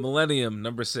 Millennium,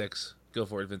 number 6. Go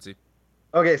for it, Vincey.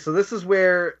 Okay, so this is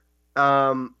where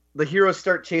the heroes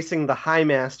start chasing the High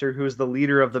Master, who is the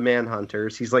leader of the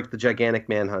Manhunters. He's like the gigantic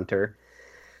Manhunter.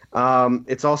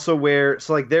 It's also where,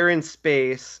 so like they're in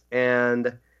space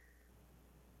and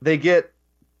they get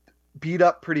beat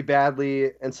up pretty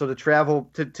badly, and so to travel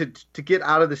to get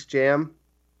out of this jam,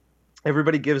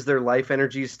 everybody gives their life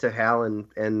energies to Hal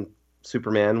and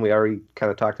Superman. We already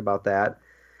kind of talked about that.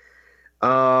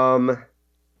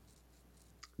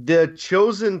 The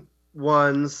chosen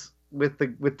ones with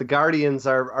the Guardians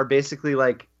are basically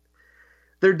like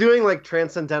they're doing like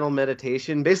transcendental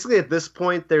meditation. Basically, at this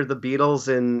point, they're the Beatles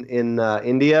in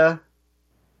India.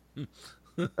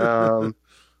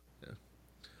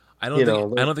 I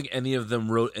don't think any of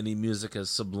them wrote any music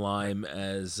as sublime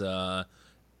as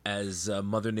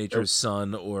Mother Nature's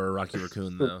Son or Rocky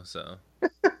Raccoon, though. So.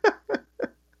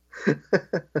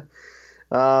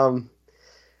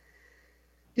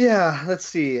 Yeah, let's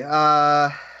see.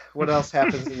 What else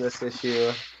happens in this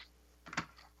issue?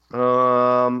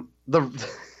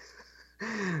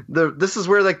 This is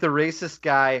where like the racist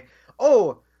guy.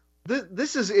 Oh,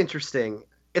 this is interesting.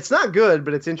 It's not good,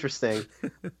 but it's interesting.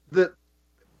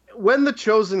 When the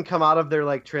chosen come out of their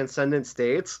like transcendent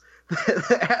states,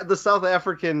 the South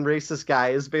African racist guy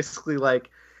is basically like,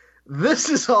 this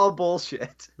is all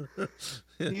bullshit.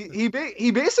 he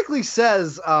basically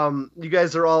says, you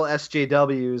guys are all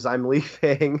SJWs, I'm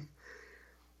leaving.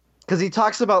 Because he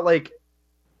talks about, like,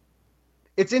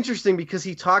 it's interesting because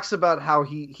he talks about how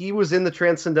he was in the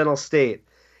transcendental state,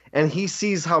 and he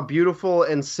sees how beautiful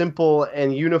and simple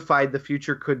and unified the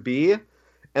future could be,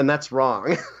 and that's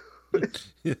wrong.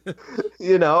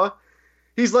 You know?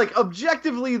 He's like,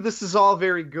 objectively, this is all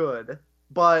very good,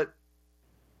 but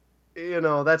you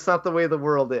know, that's not the way the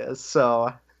world is,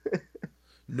 so.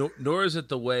 Nor is it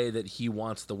the way that he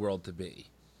wants the world to be.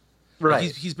 Right.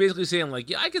 Like he's basically saying, like,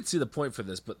 yeah, I could see the point for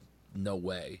this, but no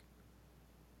way.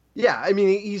 Yeah, I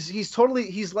mean, he's totally,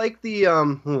 he's like the,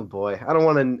 oh boy, I don't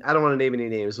want to name any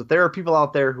names, but there are people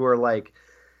out there who are like,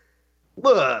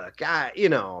 look, you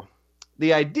know,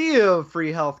 the idea of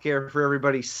free healthcare for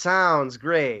everybody sounds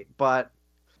great, but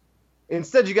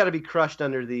instead you got to be crushed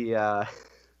under the,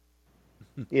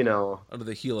 you know, under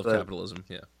the heel of capitalism.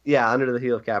 Yeah, under the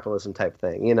heel of capitalism type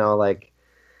thing. You know, like,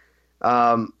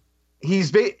 he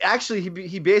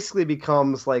basically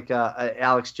becomes like a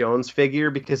Alex Jones figure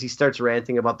because he starts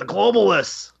ranting about the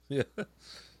globalists. Yeah.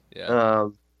 Yeah.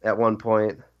 At one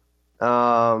point.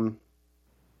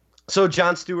 So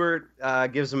Jon Stewart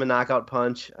gives him a knockout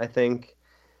punch, I think,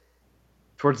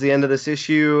 towards the end of this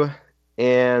issue,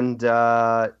 and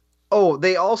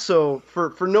they also,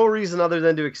 for no reason other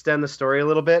than to extend the story a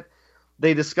little bit,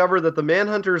 they discover that the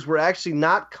Manhunters were actually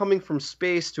not coming from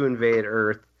space to invade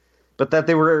Earth, but that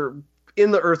they were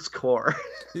in the Earth's core.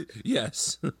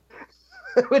 Yes.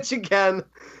 Which, again,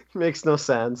 makes no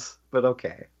sense, but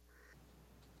okay.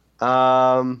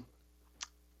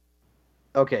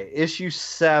 Okay, issue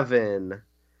 7.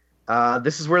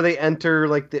 This is where they enter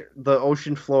like the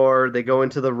ocean floor. They go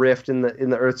into the rift in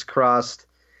the Earth's crust,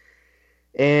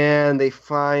 and they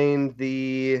find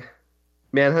the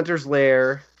Manhunter's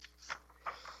lair,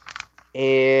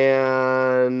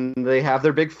 and they have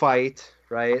their big fight,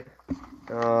 right?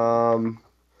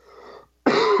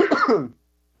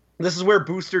 this is where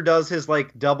Booster does his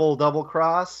like double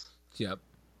cross. Yep.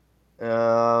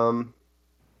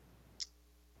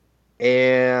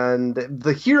 And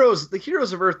the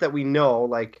heroes of Earth that we know,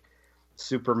 like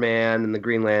Superman and the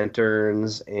Green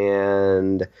Lanterns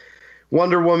and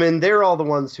Wonder Woman, they're all the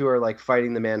ones who are like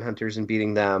fighting the Manhunters and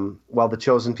beating them, while the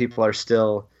Chosen People are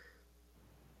still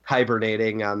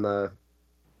hibernating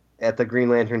at the Green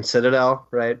Lantern Citadel,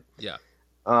 right? Yeah.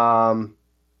 Oh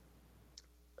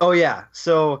yeah.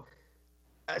 So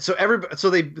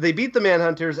they beat the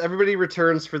Manhunters. Everybody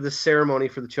returns for this ceremony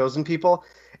for the Chosen People,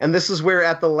 and this is where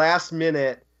at the last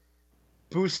minute,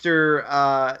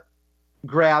 Booster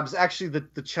grabs actually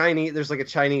the Chinese. There's like a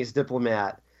Chinese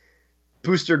diplomat.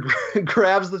 Booster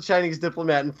grabs the Chinese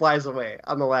diplomat and flies away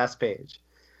on the last page,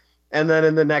 and then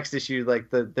in the next issue, like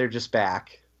they're just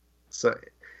back. So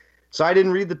I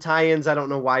didn't read the tie-ins. I don't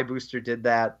know why Booster did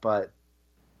that, but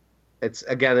it's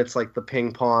like the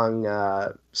ping pong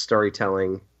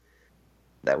storytelling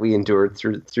that we endured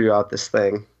throughout this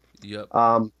thing. Yep.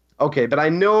 Okay, but I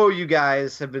know you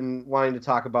guys have been wanting to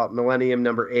talk about Millennium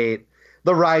number 8,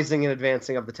 the rising and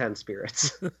advancing of the 10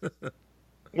 spirits.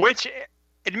 Which,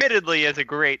 admittedly, is a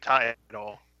great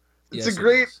title. It's a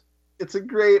great,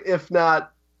 if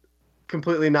not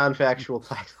completely non-factual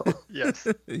title. Yes.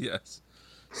 Yes.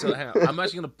 So hang on. I'm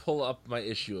actually going to pull up my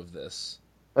issue of this.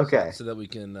 Okay. So that we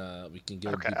can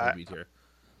get a deeper beat here.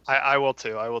 I will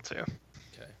too. Okay.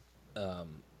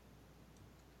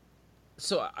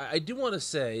 So I do want to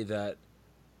say that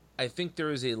I think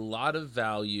there is a lot of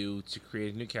value to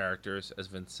creating new characters, as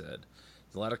Vince said.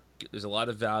 There's a lot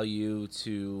of value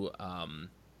to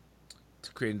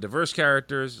creating diverse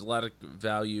characters. There's a lot of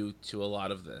value to a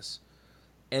lot of this,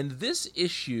 and this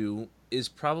issue is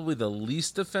probably the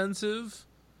least offensive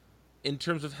in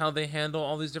terms of how they handle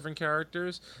all these different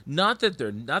characters. Not that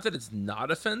it's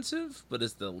not offensive, but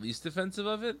it's the least offensive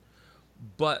of it.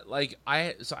 But like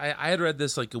I had read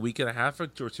this like a week and a half or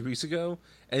 2 weeks ago,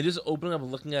 and just opening up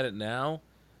and looking at it now,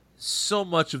 so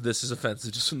much of this is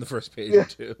offensive just from the first page or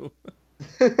two.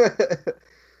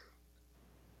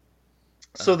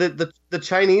 So the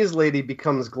Chinese lady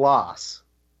becomes Gloss,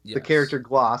 Yes. the character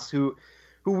Gloss, who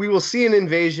we will see in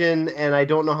Invasion, and I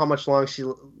don't know how much longer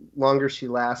she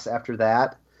lasts after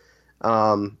that.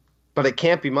 But it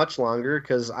can't be much longer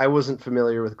because I wasn't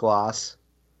familiar with Gloss.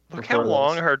 Look how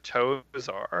long her toes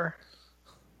are.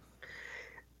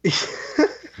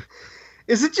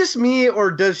 Is it just me, or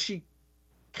does she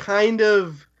kind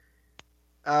of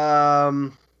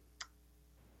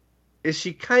is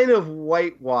she kind of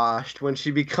whitewashed when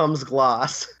she becomes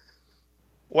Gloss?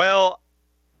 Well,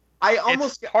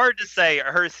 it's hard to say.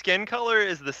 Her skin color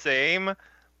is the same,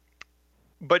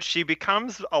 but she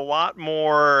becomes a lot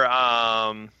more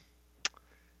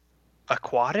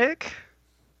aquatic.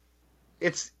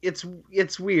 It's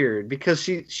weird because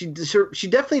she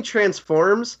definitely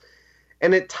transforms,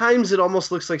 and at times it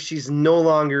almost looks like she's no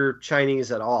longer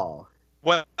Chinese at all.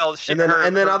 Well, and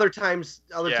then other times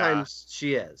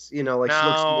she is. You know, like no, she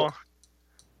looks more...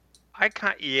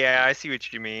 I see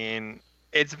what you mean.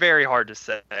 It's very hard to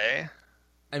say.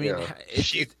 I mean,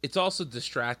 it's also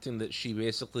distracting that she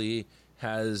basically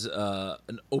has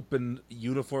an open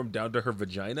uniform down to her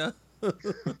vagina. Oh,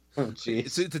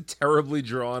 jeez. It's a terribly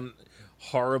drawn,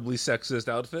 horribly sexist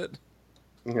outfit.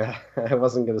 Yeah, I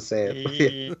wasn't going to say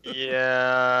it.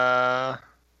 Yeah.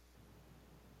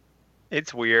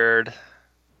 It's weird.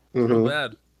 Real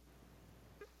bad.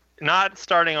 Not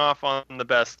starting off on the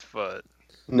best foot.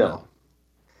 No.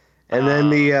 And then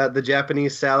the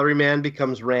Japanese salaryman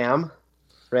becomes RAM,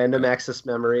 Random Access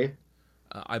Memory.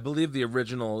 I believe the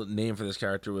original name for this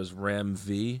character was Ram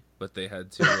V, but they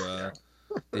had to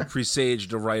they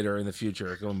presaged a writer in the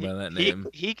future going by that name.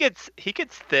 He gets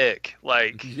thick,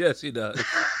 like yes, he does.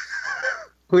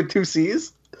 With 2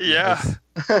 C's? Yeah.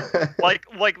 like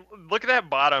look at that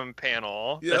bottom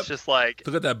panel. Yep. That's just like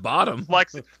Look at that bottom. Like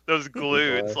those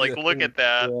glutes. Like look at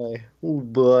that. Oh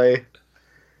boy.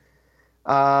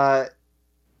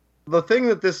 The thing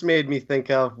that this made me think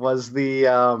of was the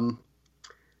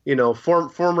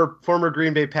former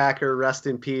Green Bay Packer, rest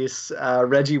in peace,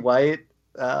 Reggie White,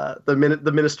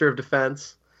 the Minister of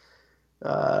Defense,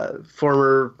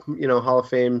 former Hall of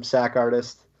Fame sack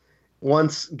artist,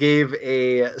 once gave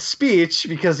a speech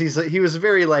because he was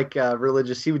very like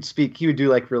religious. He would do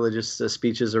like religious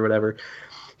speeches or whatever.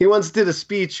 He once did a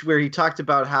speech where he talked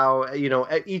about how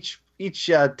each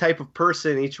type of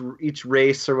person, each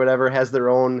race or whatever has their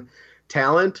own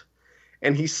talent,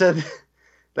 and he said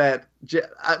that.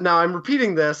 Now I'm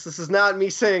repeating this. This is not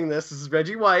me saying this. This is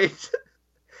Reggie White.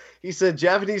 He said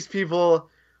Japanese people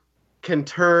can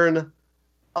turn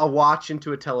a watch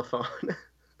into a telephone.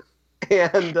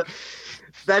 And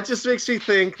that just makes me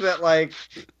think that, like,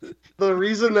 the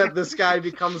reason that this guy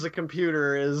becomes a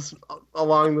computer is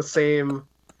along the same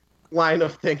line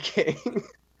of thinking.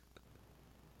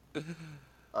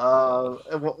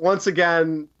 Once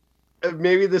again,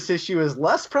 maybe this issue is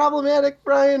less problematic,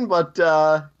 Brian, but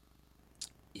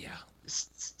yeah,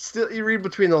 still, you read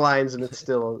between the lines and it's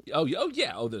still... Oh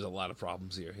yeah. Oh, there's a lot of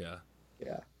problems here.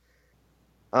 Yeah.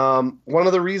 One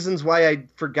of the reasons why I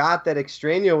forgot that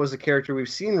Extraño was a character we've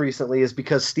seen recently is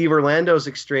because Steve Orlando's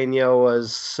Extraño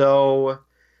was so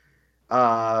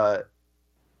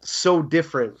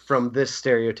different from this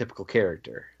stereotypical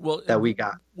character that we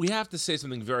got. We have to say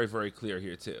something very, very clear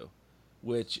here too,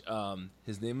 which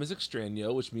his name is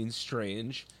Extraño, which means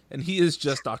strange, and he is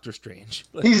just Doctor Strange.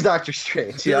 Like, he's Doctor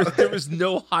Strange. Yeah. There was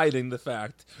no hiding the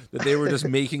fact that they were just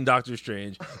making Doctor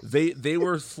Strange. They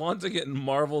were flaunting it in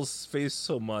Marvel's face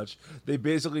so much they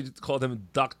basically just called him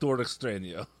Doctor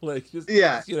Extraño. Like,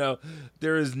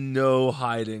 there is no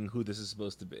hiding who this is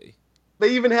supposed to be. They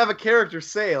even have a character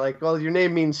say, like, well, your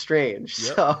name means strange.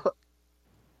 Yep. So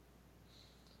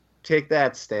take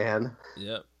that, Stan.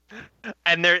 Yep.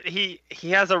 And he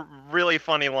has a really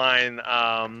funny line.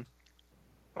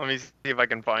 Let me see if I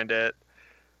can find it.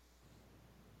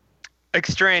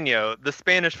 Extraño, the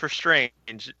Spanish for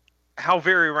strange. How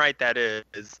very right that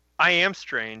is. I am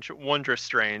strange, wondrous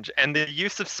strange, and the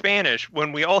use of Spanish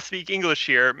when we all speak English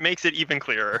here makes it even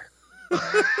clearer.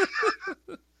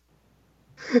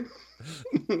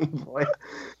 Boy.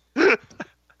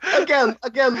 Again,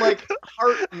 like,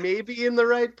 heart may be in the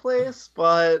right place,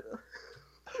 but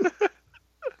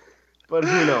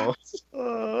who knows?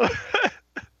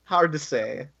 Hard to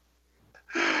say.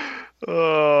 We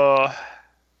should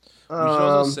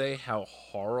also say how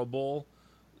horrible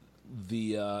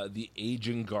the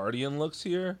aging Guardian looks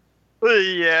here.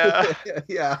 Yeah.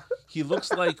 Yeah. He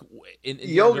looks like in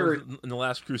yogurt in the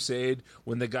Last Crusade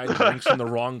when the guy drinks from the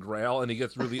wrong grail and he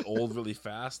gets really old really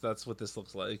fast. That's what this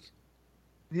looks like.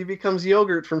 He becomes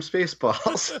yogurt from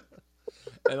Spaceballs.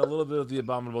 And a little bit of the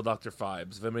abominable Dr.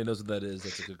 Phibes. If anybody knows what that is,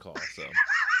 that's a good call. So,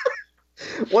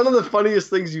 one of the funniest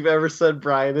things you've ever said,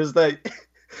 Brian, is that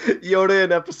Yoda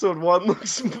in episode 1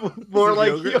 looks more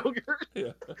like yogurt.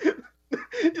 Yeah.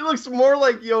 He looks more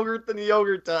like yogurt than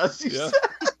yogurt does. Yeah.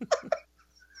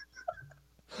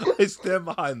 I stand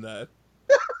behind that.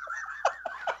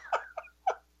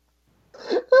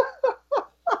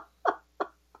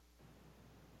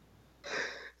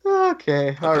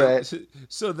 Okay, all right.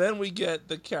 So then we get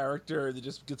the character that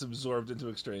just gets absorbed into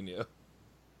Extraño.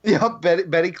 Yep,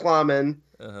 Betty Clawman.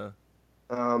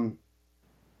 Uh-huh.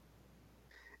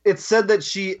 It said that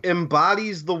she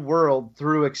embodies the world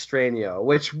through Extraño,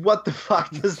 which, what the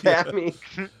fuck does that mean?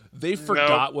 They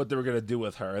forgot what they were going to do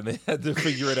with her, and they had to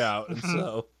figure it out. And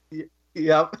so,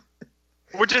 yep.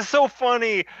 Which is so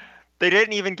funny. They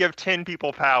didn't even give 10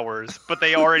 people powers, but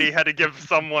they already had to give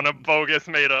someone a bogus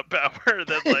made-up power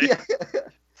that, like...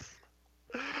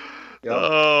 Yep.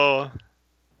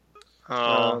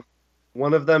 Oh.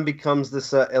 One of them becomes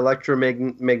this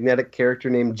electromagnetic character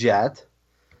named Jet.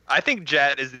 I think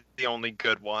Jet is the only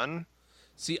good one.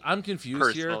 See, I'm confused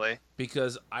personally here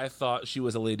because I thought she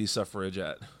was a lady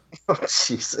suffragette. Oh,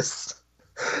 Jesus.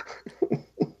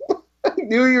 I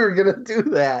knew you were going to do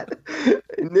that. I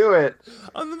knew it.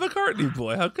 I'm the McCartney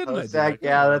boy. How couldn't I do Zach, that?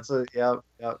 yeah, that's a... Yep.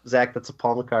 Zach, that's a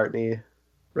Paul McCartney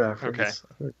reference.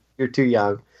 Okay. You're too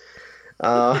young.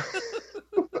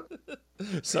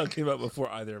 Song came out before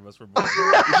either of us were born.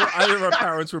 Before either of our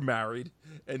parents were married,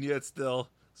 and yet still,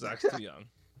 Zach's too young.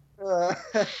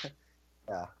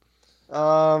 Yeah.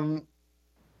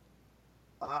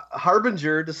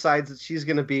 Harbinger decides that she's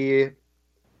going to be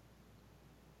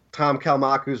Tom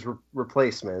Kalmaku's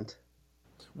replacement.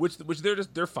 Which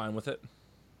they're fine with it.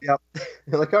 Yep.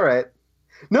 They're like, all right.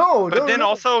 No, but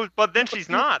then she's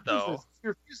not though. She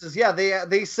refuses. Yeah,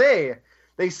 they say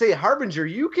Harbinger,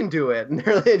 you can do it,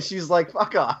 and she's like,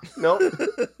 fuck off. Nope.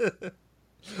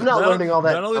 I'm not learning all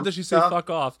that. Not only does she say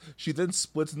fuck off, she then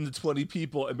splits into 20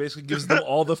 people and basically gives them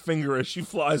all the finger as she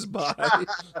flies by.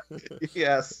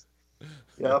 Yes.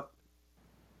 Yep.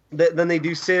 Then they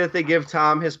do say that they give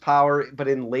Tom his power, but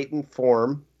in latent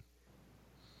form.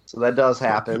 So that does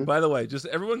happen. By the way, just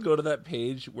everyone go to that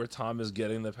page where Tom is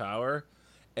getting the power,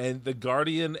 and the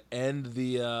Guardian and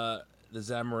the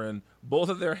Zamarin, both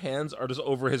of their hands are just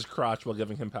over his crotch while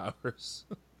giving him powers.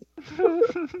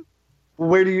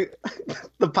 Where do you...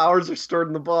 The powers are stored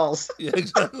in the balls. Yeah,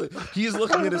 exactly. He's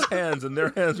looking at his hands, and their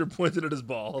hands are pointed at his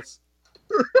balls.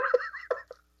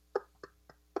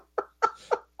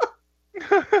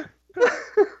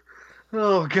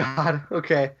 Oh, God.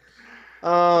 Okay.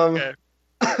 Okay.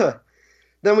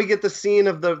 Then we get the scene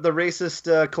of the racist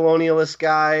colonialist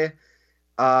guy.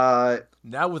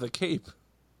 Now with a cape.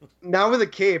 Now with a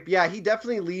cape, yeah, he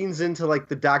definitely leans into like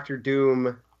the Doctor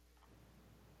Doom.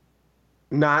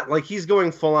 Not like he's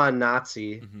going full on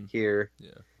Nazi here.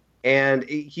 Yeah. And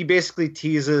he basically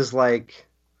teases like,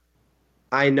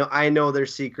 I know their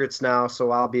secrets now,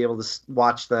 so I'll be able to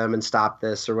watch them and stop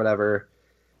this or whatever.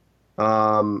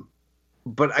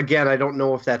 But again, I don't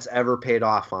know if that's ever paid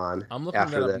off on. I'm looking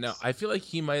that up now. I feel like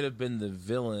he might have been the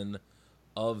villain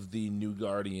of the New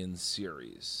Guardians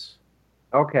series.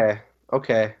 Okay.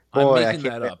 Boy, I'm making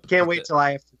that up. Can't wait till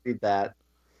I have to read that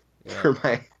for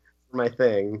my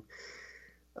thing.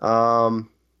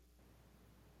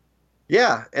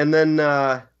 Yeah, and then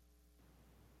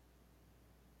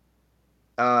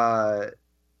Harupa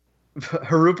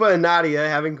and Nadia,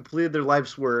 having completed their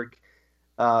life's work,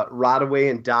 rot away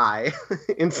and die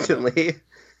instantly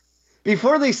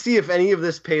before they see if any of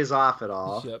this pays off at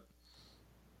all. Yep.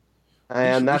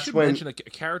 And we should mention a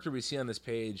character we see on this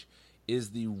page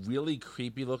is the really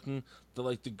creepy looking,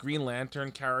 the Green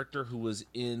Lantern character who was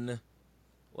in,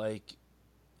 like,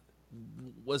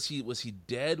 was he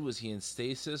dead? Was he in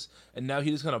stasis? And now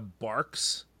he just kind of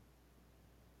barks.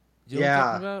 You know what I'm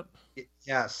talking about?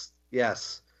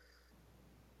 Yes.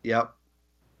 Yep.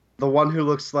 The one who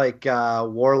looks like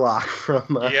Warlock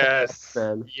from Yes.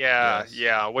 X-Men.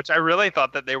 Yeah. Which I really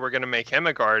thought that they were going to make him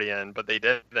a Guardian, but they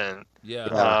didn't. Yeah.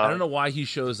 I don't know why he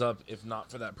shows up if not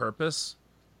for that purpose.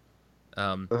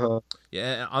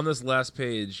 Yeah, on this last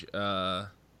page, where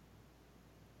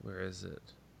is it?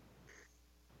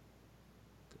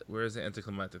 Where is the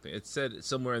anticlimactic thing? It said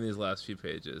somewhere in these last few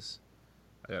pages.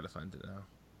 I gotta find it now.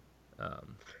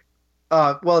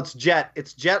 Well, it's Jet.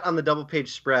 It's Jet on the double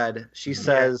page spread. She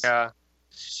says, well,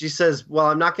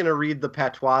 I'm not going to read the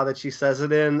patois that she says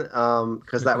it in,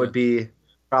 because that would be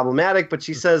problematic. But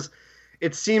she says,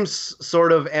 it seems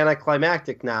sort of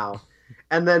anticlimactic now.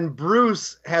 And then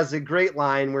Bruce has a great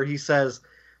line where he says,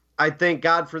 I'd thank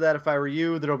God for that if I were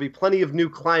you. There'll be plenty of new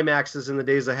climaxes in the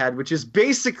days ahead, which is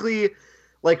basically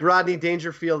like Rodney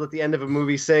Dangerfield at the end of a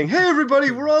movie saying, hey,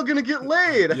 everybody, we're all going to get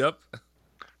laid. Yep.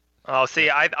 Oh, see,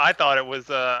 I thought it was,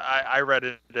 I read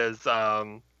it as,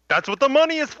 that's what the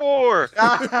money is for!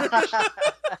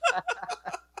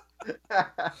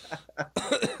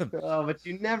 Oh, but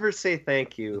you never say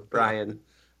thank you, Brian,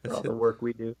 for all the work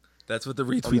we do. That's what the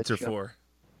retweets are for.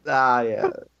 Yeah.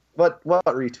 What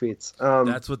retweets?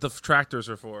 That's what the tractors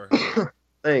are for.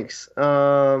 Thanks.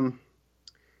 Yeah,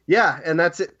 and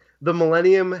that's it. The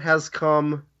Millennium has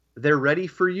come. They're ready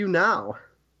for you now.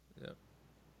 Yep.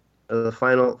 The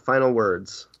final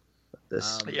words of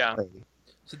this thing.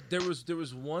 So there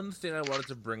was one thing I wanted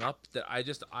to bring up that I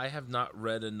have not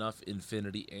read enough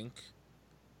Infinity Inc.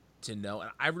 to know,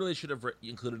 and I really should have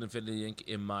included Infinity Inc.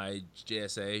 in my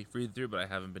JSA read through, but I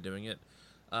haven't been doing it.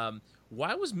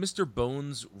 Why was Mr.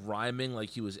 Bones rhyming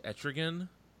like he was Etrigan?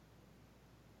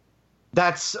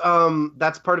 That's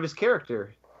part of his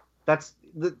character. That's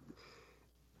the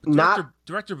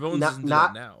Director Bones isn't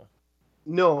that now.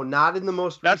 No, not in the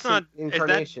most recent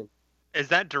incarnation. Is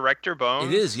that Director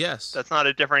Bones? It is, yes. That's not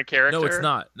a different character? No, it's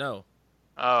not. No.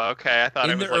 Oh, okay. I thought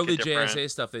it was in the early like a different... JSA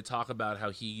stuff, they talk about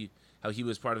how he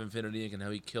was part of Infinity Inc. and how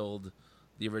he killed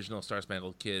the original Star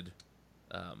Spangled Kid.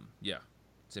 Yeah,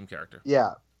 same character.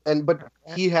 Yeah, but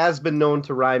he has been known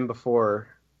to rhyme before.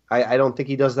 I don't think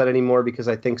he does that anymore because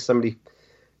I think somebody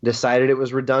decided it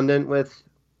was redundant with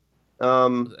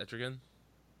Etrigan.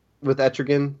 With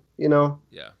Etrigan, you know.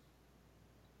 Yeah.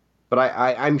 But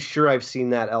I'm sure I've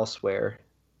seen that elsewhere.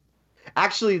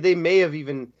 Actually, they may have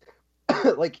even,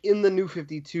 like in the New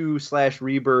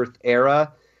 52/Rebirth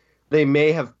era, they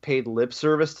may have paid lip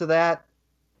service to that,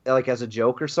 like as a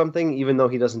joke or something, even though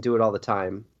he doesn't do it all the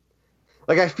time.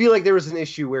 Like I feel like there was an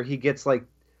issue where he gets like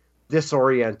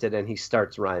disoriented and he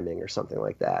starts rhyming or something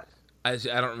like that. I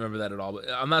don't remember that at all. But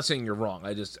I'm not saying you're wrong.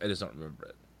 I just don't remember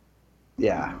it.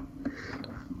 Yeah.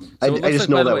 So I just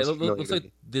know that it looks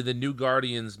like the New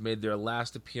Guardians made their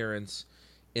last appearance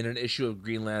in an issue of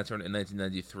Green Lantern in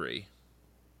 1993.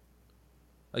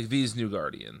 Like these New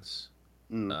Guardians.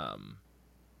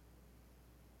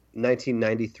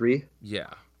 1993? Yeah.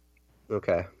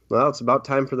 Okay. Well, it's about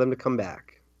time for them to come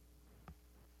back.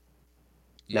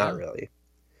 Yeah. Not really.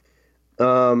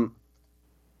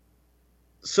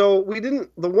 So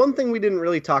the one thing we didn't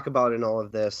really talk about in all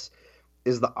of this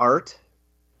is the art.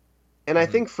 And I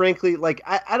think, frankly, like,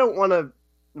 I don't want to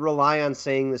rely on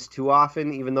saying this too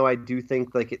often, even though I do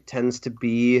think, like, it tends to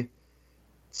be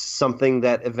something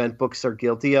that event books are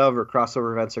guilty of or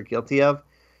crossover events are guilty of.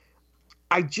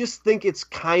 I just think it's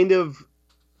kind of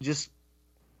just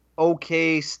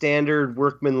okay, standard,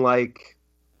 workman-like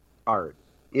art.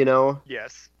 You know,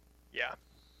 Yes. Yeah.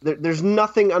 there's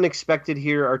nothing unexpected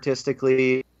here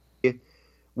artistically.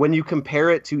 When you compare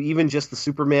it to even just the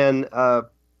Superman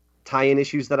tie-in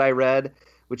issues that I read,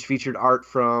 which featured art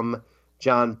from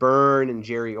John Byrne and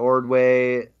Jerry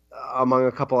Ordway, among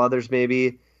a couple others,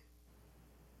 maybe.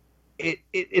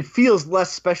 It feels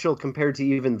less special compared to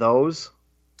even those.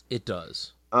 It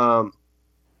does.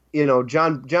 You know,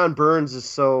 John Burns is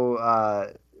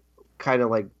so kind of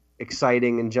like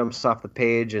exciting and jumps off the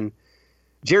page, and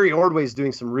Jerry Ordway is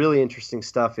doing some really interesting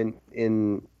stuff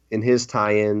in his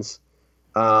tie-ins.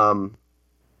 But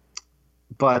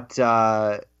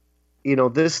you know,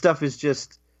 this stuff is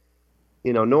just,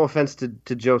 you know, no offense to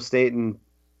Joe Staton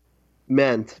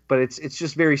meant, but it's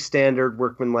just very standard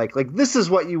workmanlike. Like, this is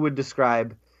what you would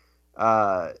describe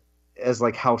as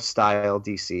like house style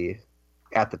DC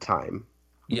at the time.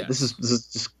 Yes. This is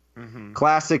just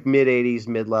classic mid-'80s,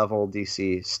 mid-level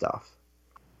DC stuff.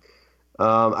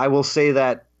 I will say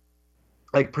that,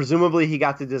 like, presumably he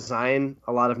got to design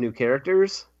a lot of new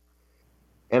characters,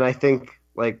 and I think,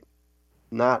 like,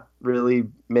 not really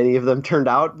many of them turned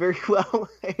out very well.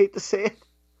 I hate to say it.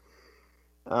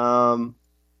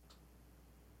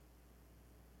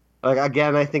 Like,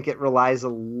 again, I think it relies a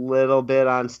little bit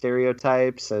on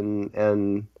stereotypes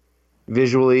and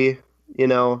visually, you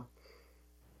know,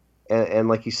 and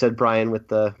like you said, Brian, with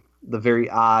the very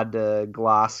odd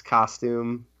gloss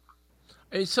costume.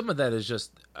 I mean, some of that is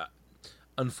just,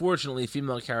 unfortunately,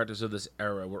 female characters of this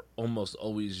era were almost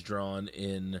always drawn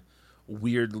in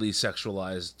weirdly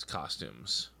sexualized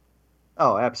costumes.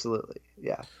 Oh, absolutely.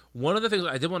 Yeah. One of the things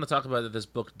I did want to talk about that this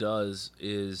book does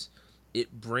is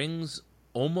it brings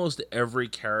almost every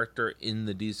character in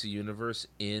the DC universe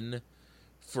in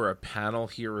for a panel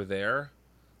here or there.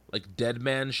 Like,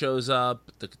 Deadman shows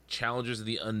up, the Challengers of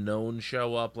the Unknown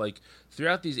show up. Like,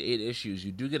 throughout these 8 issues,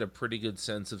 you do get a pretty good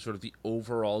sense of sort of the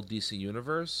overall DC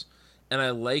universe. And I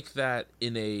like that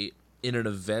in an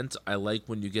event. I like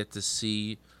when you get to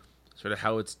see sort of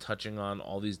how it's touching on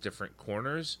all these different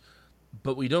corners.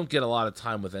 But we don't get a lot of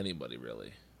time with anybody,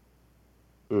 really.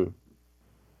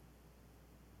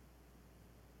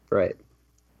 Right.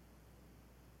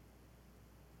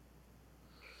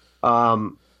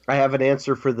 I have an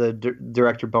answer for the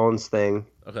Director Bones thing.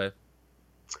 Okay.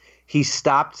 He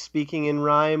stopped speaking in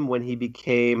rhyme when he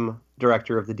became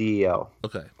director of the DEO.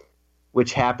 Okay.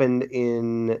 Which happened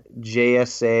in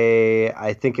JSA.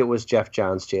 I think it was Jeff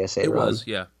Johns' JSA It run. was,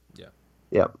 yeah.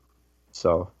 Yep.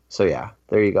 So yeah,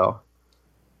 there you go.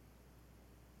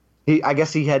 I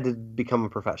guess he had to become a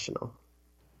professional.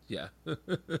 Yeah.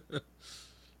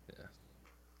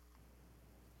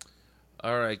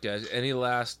 All right, guys. Any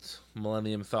last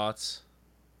Millennium thoughts?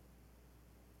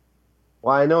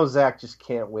 Well, I know Zach just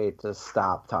can't wait to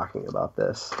stop talking about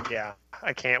this. Yeah,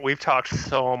 I can't. We've talked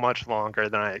so much longer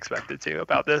than I expected to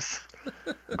about this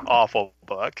awful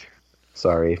book.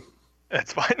 Sorry.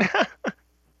 It's fine.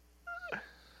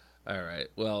 All right.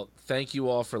 Well, thank you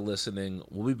all for listening.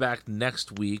 We'll be back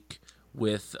next week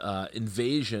with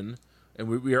Invasion, and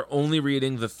we are only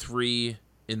reading the 3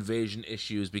 Invasion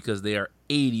issues because they are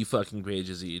 80 fucking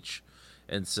pages each,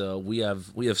 and so we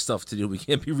have stuff to do. We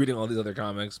can't be reading all these other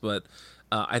comics, but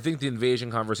I think the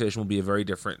Invasion conversation will be a very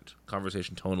different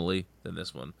conversation tonally than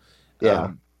this one.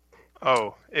 Yeah.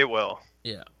 Oh, it will.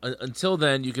 Yeah. Until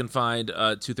then, you can find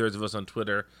 2/3 of us on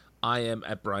Twitter. I am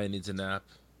at Brian Needs a Nap.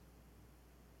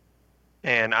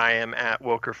 And I am at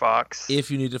Wilker Fox. If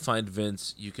you need to find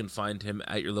Vince, you can find him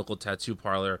at your local tattoo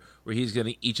parlor, where he's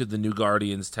getting each of the new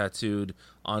Guardians tattooed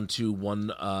onto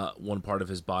one part of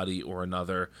his body or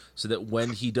another, so that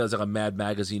when he does like a Mad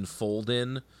Magazine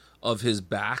fold-in of his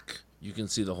back, you can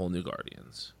see the whole new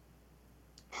Guardians.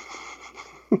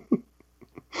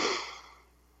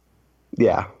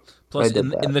 Yeah. Plus, in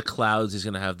the clouds, he's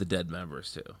going to have the dead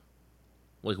members, too.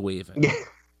 Like, waving. Yeah.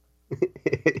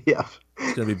 Yeah.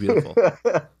 It's going to be beautiful.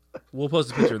 We'll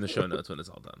post a picture in the show notes when it's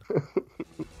all done.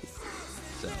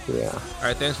 So. Yeah. All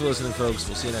right, thanks for listening, folks.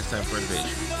 We'll see you next time for Invasion.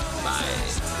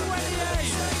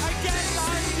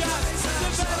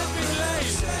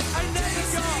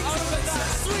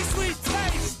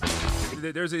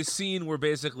 Bye. There's a scene where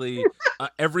basically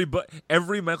every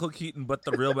Michael Keaton but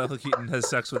the real Michael Keaton has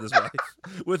sex with his wife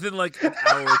within like an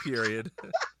hour period.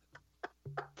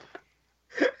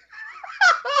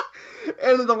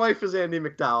 And the wife is Andy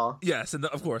McDowell. Yes, and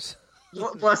of course.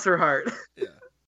 Bless her heart. Yeah.